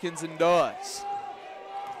to Atkins and does.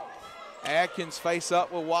 Atkins face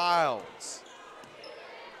up with Wilds.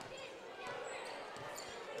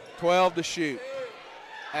 12 to shoot.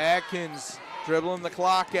 Atkins dribbling the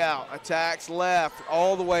clock out. Attacks left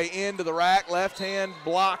all the way into the rack. Left hand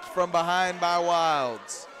blocked from behind by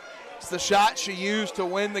Wilds. It's the shot she used to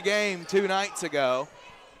win the game 2 nights ago.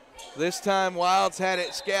 This time Wilds had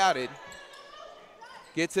it scouted.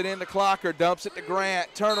 Gets it into Clocker, dumps it to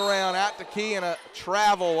Grant. Turnaround out to Key and a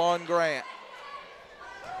travel on Grant.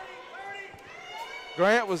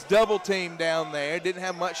 Grant was double teamed down there. Didn't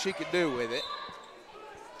have much she could do with it.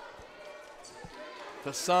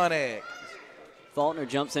 Fasanek. Faulkner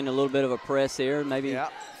jumps in a little bit of a press here. Maybe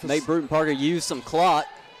make Brewton-Parker use some clock.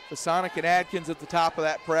 Fasanek and Atkins at the top of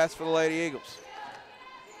that press for the Lady Eagles.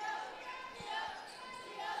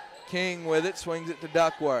 King with it, swings it to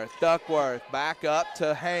Duckworth. Duckworth back up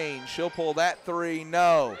to Haynes. She'll pull that 3,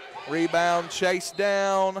 no. Rebound, chased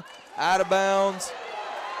down, out of bounds.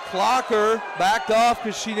 Clocker backed off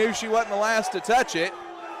because she knew she wasn't the last to touch it.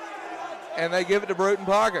 And they give it to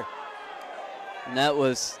Brewton-Parker. And that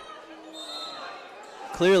was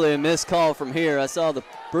clearly a missed call from here. I saw the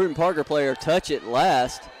Brewton-Parker player touch it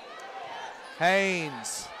last.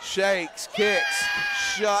 Haynes shakes, kicks,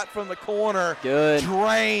 shot from the corner. Good.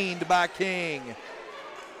 Drained by King.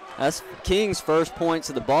 That's King's first points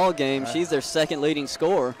of the ball game. She's their second leading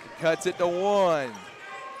scorer. Cuts it to 1.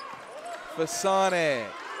 Fasanek.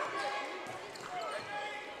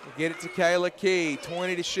 Get it to Kayla Key,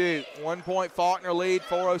 20 to shoot. 1 point Faulkner lead,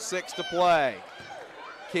 4:06 to play.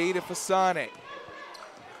 Key to Fasanek.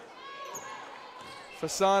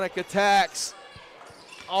 Fasanek attacks.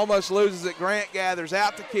 Almost loses it. Grant gathers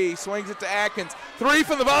out to Key, swings it to Atkins. 3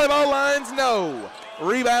 from the volleyball lines, no.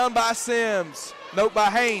 Rebound by Sims. Note by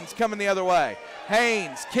Haynes coming the other way.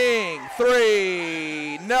 Haynes, King,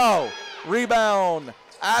 3, no. Rebound,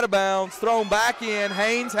 out of bounds, thrown back in.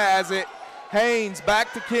 Haynes has it. Haynes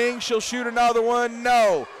back to King. She'll shoot another one,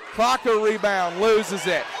 no. Clocker rebound, loses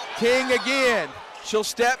it. King again. She'll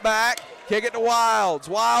step back, kick it to Wilds.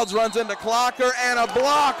 Wilds runs into Clocker and a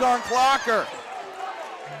block on Clocker.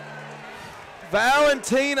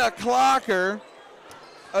 Valentina Clocker,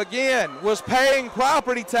 again, was paying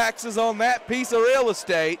property taxes on that piece of real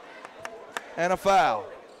estate, and a foul.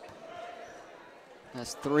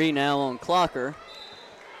 That's 3 now on Clocker.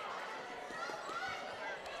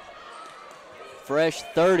 Fresh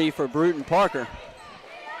 30 for Brewton-Parker.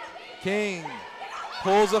 King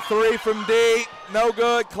pulls a 3 from deep, no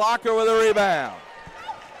good. Clocker with a rebound.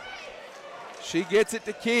 She gets it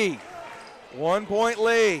to Key. 1 point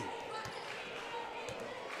lead.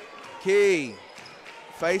 Key,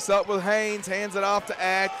 face up with Haynes, hands it off to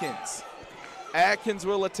Atkins. Atkins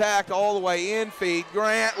will attack all the way in, feed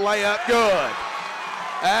Grant, layup good.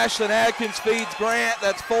 Ashlyn Atkins feeds Grant,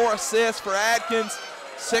 that's 4 assists for Atkins,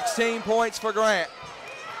 16 points for Grant.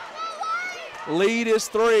 Lead is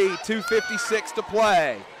 3, 2:56 to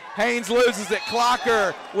play. Haynes loses it,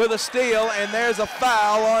 Clocker with a steal, and there's a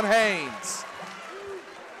foul on Haynes.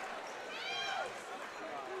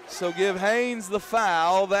 So give Haynes the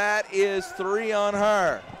foul. That is 3 on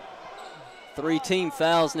her. 3 team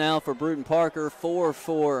fouls now for Brewton-Parker, 4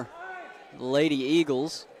 for Lady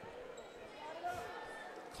Eagles.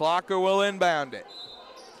 Clocker will inbound it.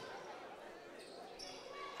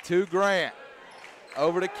 To Grant.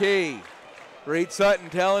 Over to Key. Reed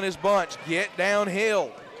Sutton telling his bunch, get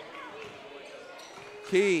downhill.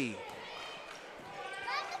 Key.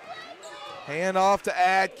 Hand off to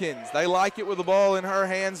Atkins. They like it with the ball in her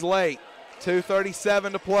hands late.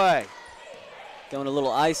 2:37 to play. Going a little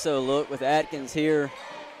ISO look with Atkins here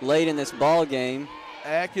late in this ball game.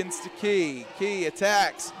 Atkins to Key. Key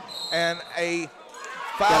attacks, and a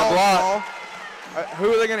foul ball.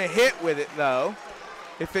 Who are they going to hit with it, though?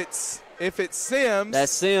 If it's Sims,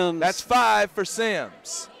 that's Sims. That's 5 for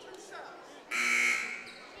Sims.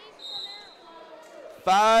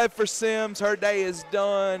 5 for Sims. Her day is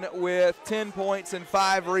done with 10 points and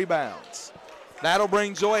 5 rebounds. That'll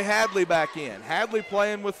bring Joy Hadley back in. Hadley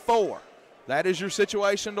playing with 4. That is your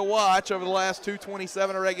situation to watch over the last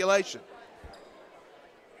 2:27 of regulation.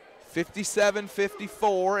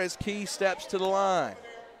 57-54 as Key steps to the line.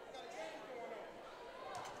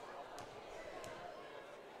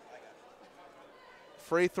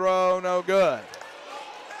 Free throw, no good.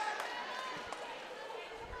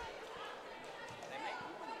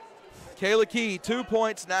 Kayla Key, 2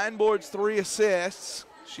 points, 9 boards, 3 assists.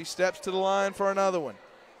 She steps to the line for another one.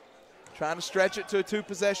 Trying to stretch it to a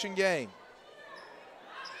 2-possession game.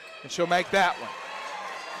 And she'll make that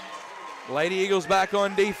one. Lady Eagles back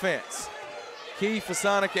on defense. Key,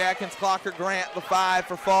 Fasonic, Atkins, Clocker, Grant, the 5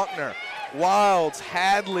 for Faulkner. Wilds,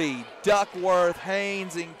 Hadley, Duckworth,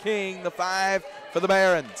 Haynes, and King, the 5 for the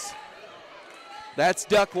Barons. That's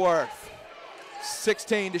Duckworth.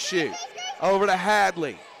 16 to shoot. Over to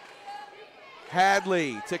Hadley.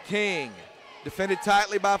 Hadley to King. Defended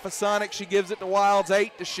tightly by Fasonic. She gives it to Wilds,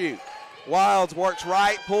 8 to shoot. Wilds works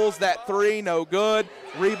right, pulls that 3, no good.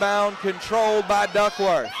 Rebound controlled by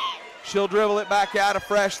Duckworth. She'll dribble it back out, a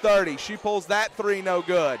fresh 30. She pulls that 3, no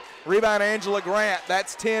good. Rebound Angela Grant,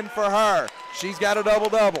 that's 10 for her. She's got a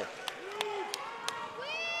double-double.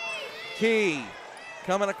 Key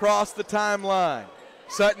coming across the timeline.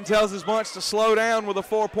 Sutton tells his bunch to slow down with a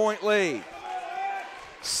 4-point lead.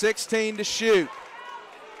 16 to shoot.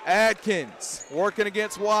 Adkins working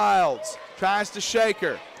against Wilds. Tries to shake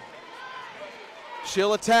her.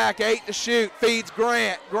 She'll attack, 8 to shoot. Feeds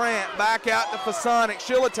Grant. Grant back out to Fasonic.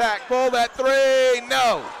 She'll attack, pull that 3.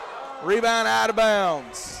 No. Rebound out of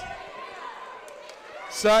bounds.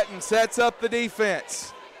 Sutton sets up the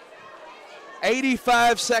defense.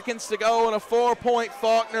 85 seconds to go and a 4-point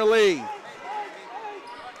Faulkner lead.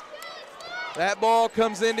 That ball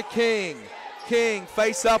comes into King. King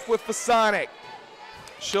face up with Fasonic.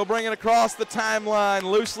 She'll bring it across the timeline,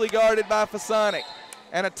 loosely guarded by Fasonic.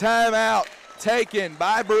 And a timeout taken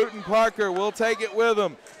by Brewton-Parker. We'll take it with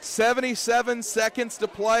them. 77 seconds to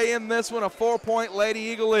play in this one, a 4-point Lady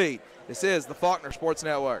Eagle lead. This is the Faulkner Sports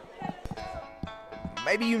Network.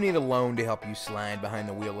 Maybe you need a loan to help you slide behind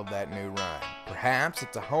the wheel of that new ride. Perhaps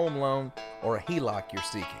it's a home loan or a HELOC you're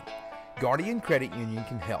seeking. Guardian Credit Union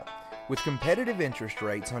can help. With competitive interest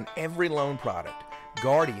rates on every loan product,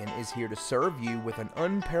 Guardian is here to serve you with an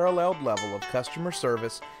unparalleled level of customer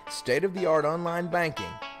service, state-of-the-art online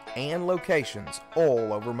banking, and locations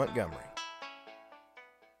all over Montgomery.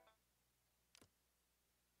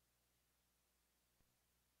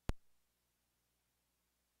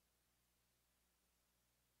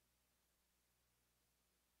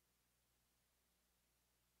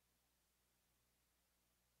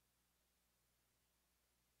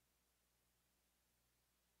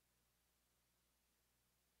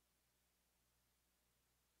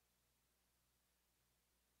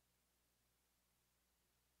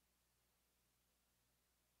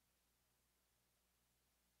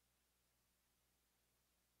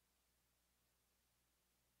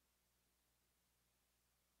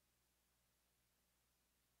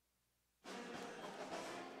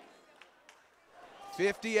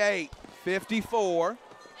 58-54.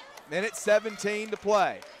 Minute 17 to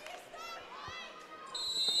play.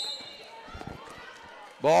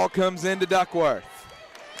 Ball comes into Duckworth.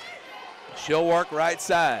 She'll work right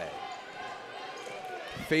side.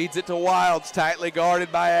 Feeds it to Wilds, tightly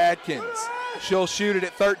guarded by Adkins. She'll shoot it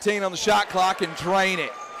at 13 on the shot clock and drain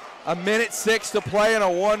it. A minute 6 to play and a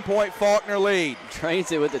 1-point Faulkner lead.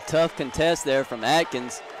 Drains it with a tough contest there from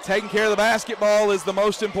Atkins. Taking care of the basketball is the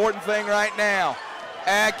most important thing right now.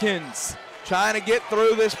 Atkins trying to get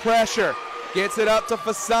through this pressure. Gets it up to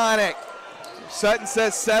Fasonic. Sutton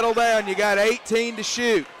says settle down. You got 18 to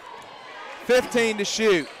shoot. 15 to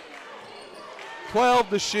shoot. 12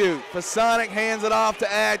 to shoot. Fasonic hands it off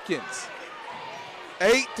to Atkins.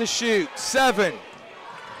 8 to shoot. 7.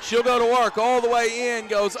 She'll go to work all the way in.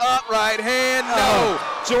 Goes up, right hand. No.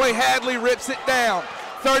 Joy Hadley rips it down.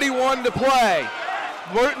 31 to play.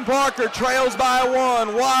 Brewton-Parker trails by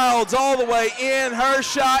 1. Wilds all the way in. Her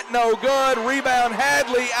shot no good. Rebound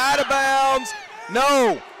Hadley out of bounds.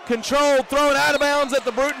 No. Controlled, thrown out of bounds at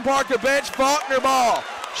the Brewton-Parker bench. Faulkner ball.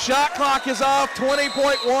 Shot clock is off.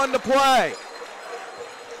 20.1 to play.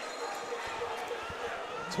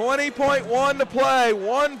 20.1 to play.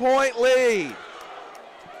 1-point lead.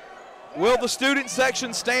 Will the student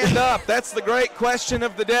section stand up? That's the great question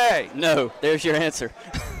of the day. No, there's your answer.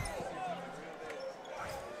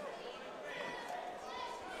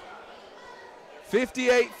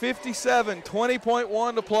 58-57,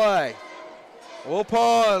 20.1 to play. We'll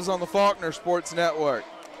pause on the Faulkner Sports Network.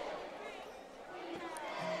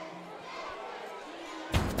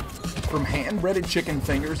 From hand-breaded chicken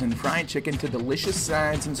fingers and fried chicken to delicious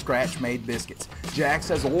sides and scratch-made biscuits, Jack's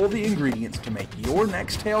has all the ingredients to make your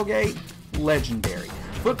next tailgate legendary.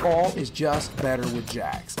 Football is just better with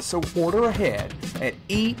Jack's, so order ahead at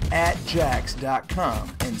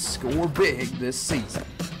eatatjacks.com and score big this season.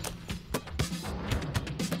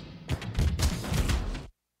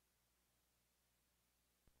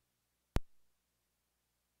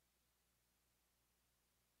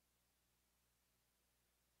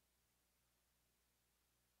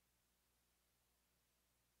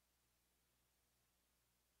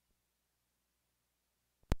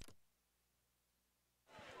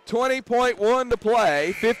 .1 to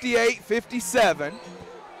play, 58-57.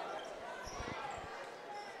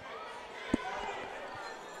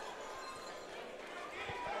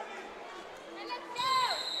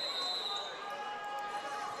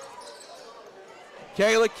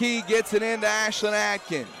 Kayla Key gets it into Ashlyn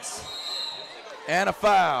Atkins. And a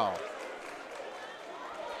foul.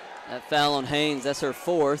 That foul on Haynes, that's her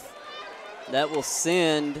 4th. That will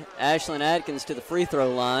send Ashlyn Atkins to the free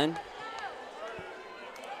throw line.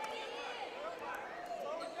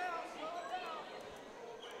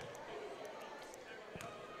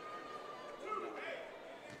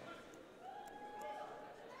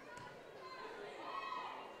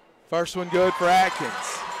 First one good for Atkins.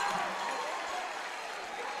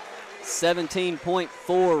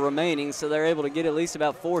 17.4 remaining, so they're able to get at least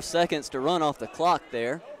about 4 seconds to run off the clock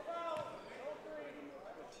there.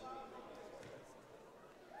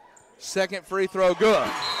 Second free throw good.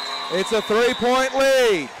 It's a 3-point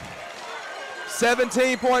lead.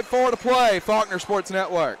 17.4 to play, Faulkner Sports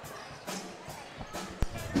Network.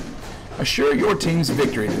 Assure your team's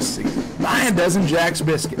victory this season. Buy a dozen Jack's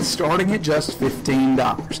biscuits starting at just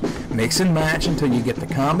 $15. Mix and match until you get the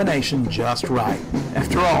combination just right.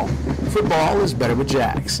 After all, football is better with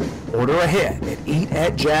Jack's. Order ahead at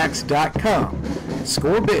eatatjacks.com.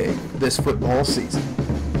 Score big this football season.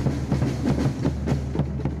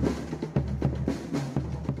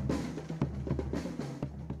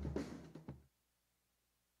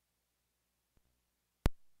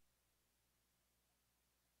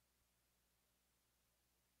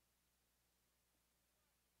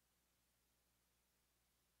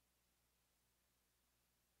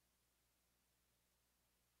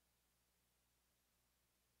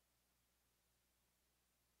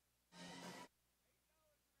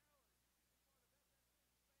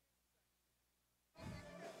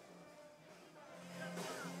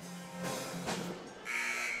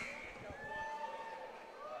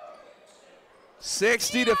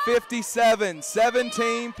 $60 to 57,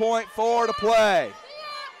 17.4 to play.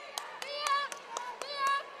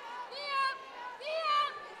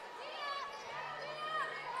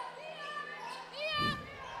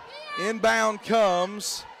 Inbound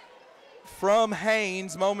comes from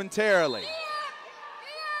Haynes momentarily.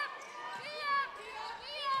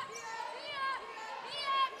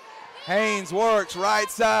 Haynes works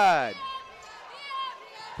right side.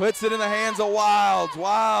 Puts it in the hands of Wilds.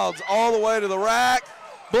 Wilds all the way to the rack.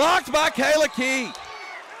 Blocked by Kayla Key.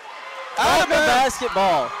 Out of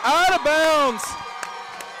basketball. Out of bounds.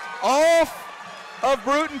 off of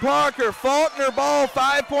Brewton-Parker. Faulkner ball,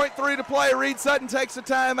 5.3 to play. Reed Sutton takes a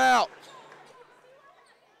timeout.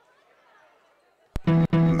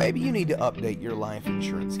 Maybe you need to update your life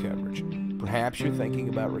insurance coverage. Perhaps you're thinking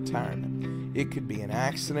about retirement. It could be an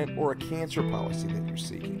accident or a cancer policy that you're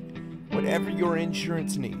seeking. Whatever your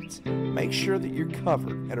insurance needs, make sure that you're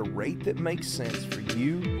covered at a rate that makes sense for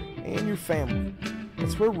you and your family.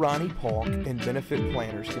 That's where Ronnie Paulk and Benefit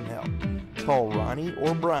Planners can help. Call Ronnie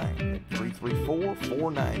or Brian at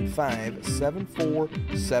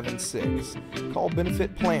 334-495-7476. Call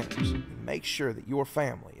Benefit Planners and make sure that your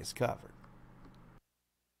family is covered.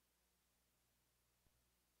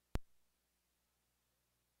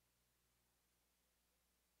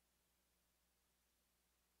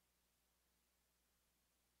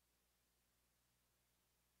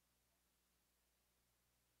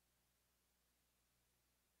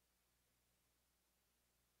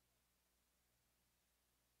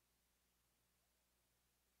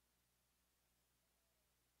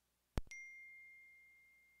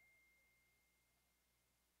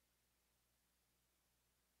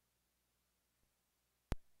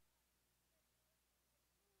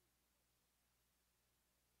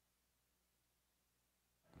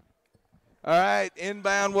 All right,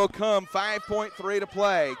 inbound will come, 5.3 to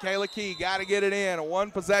play. Kayla Key got to get it in, a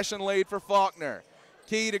one-possession lead for Faulkner.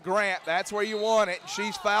 Key to Grant, that's where you want it.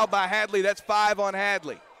 She's fouled by Hadley, that's 5 on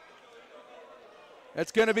Hadley.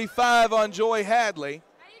 That's going to be 5 on Joy Hadley.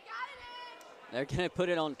 They're going to put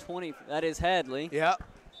it on 20, that is Hadley. Yep.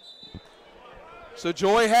 So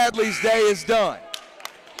Joy Hadley's day is done.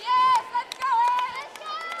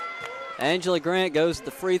 Angela Grant goes to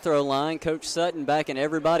the free throw line. Coach Sutton backing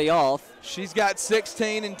everybody off. She's got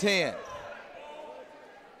 16 and 10.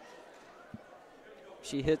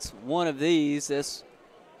 She hits one of these. This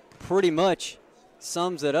pretty much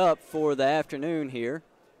sums it up for the afternoon here.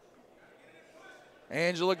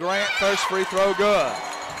 Angela Grant, first free throw good.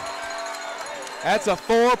 That's a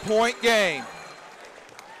 4-point game.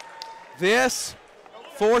 This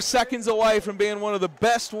 4 seconds away from being one of the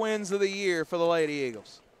best wins of the year for the Lady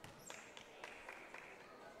Eagles.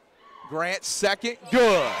 Grant second,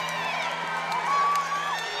 good.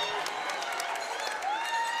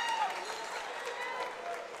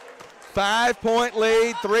 Five-point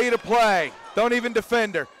lead, 3 to play. Don't even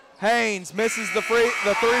defend her. Haynes misses the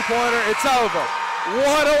three-pointer. It's over.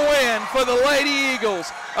 What a win for the Lady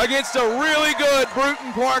Eagles against a really good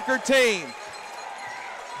Brewton-Parker team.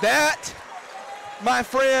 That, my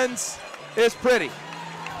friends, is pretty.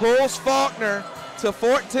 Pulls Faulkner to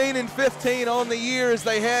 14 and 15 on the year as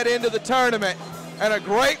they head into the tournament, and a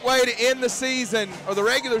great way to end the season, or the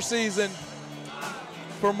regular season,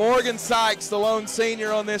 for Morgan Sykes, the lone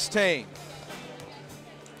senior on this team.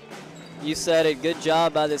 You said it. Good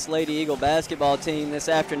job by this Lady Eagle basketball team this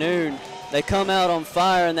afternoon. They come out on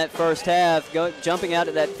fire in that first half, jumping out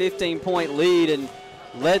to that 15-point lead and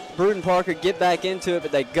let Brewton-Parker get back into it,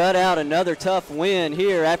 but they gut out another tough win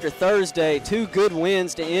here after Thursday. 2 good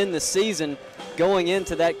wins to end the season going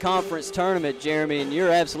into that conference tournament, Jeremy, and you're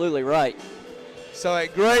absolutely right. So a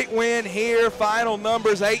great win here. Final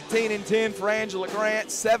numbers, 18 and 10 for Angela Grant,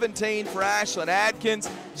 17 for Ashlyn Adkins,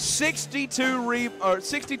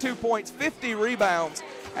 62 points, 50 rebounds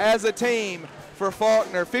as a team for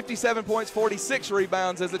Faulkner, 57 points, 46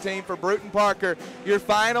 rebounds as a team for Brewton-Parker. Your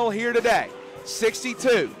final here today,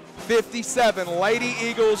 62-57, Lady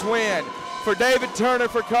Eagles win. For David Turner,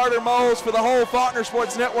 for Carter Moles, for the whole Faulkner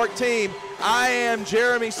Sports Network team, I am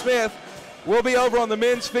Jeremy Smith. We'll be over on the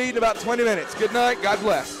men's feed in about 20 minutes. Good night. God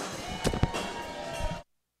bless.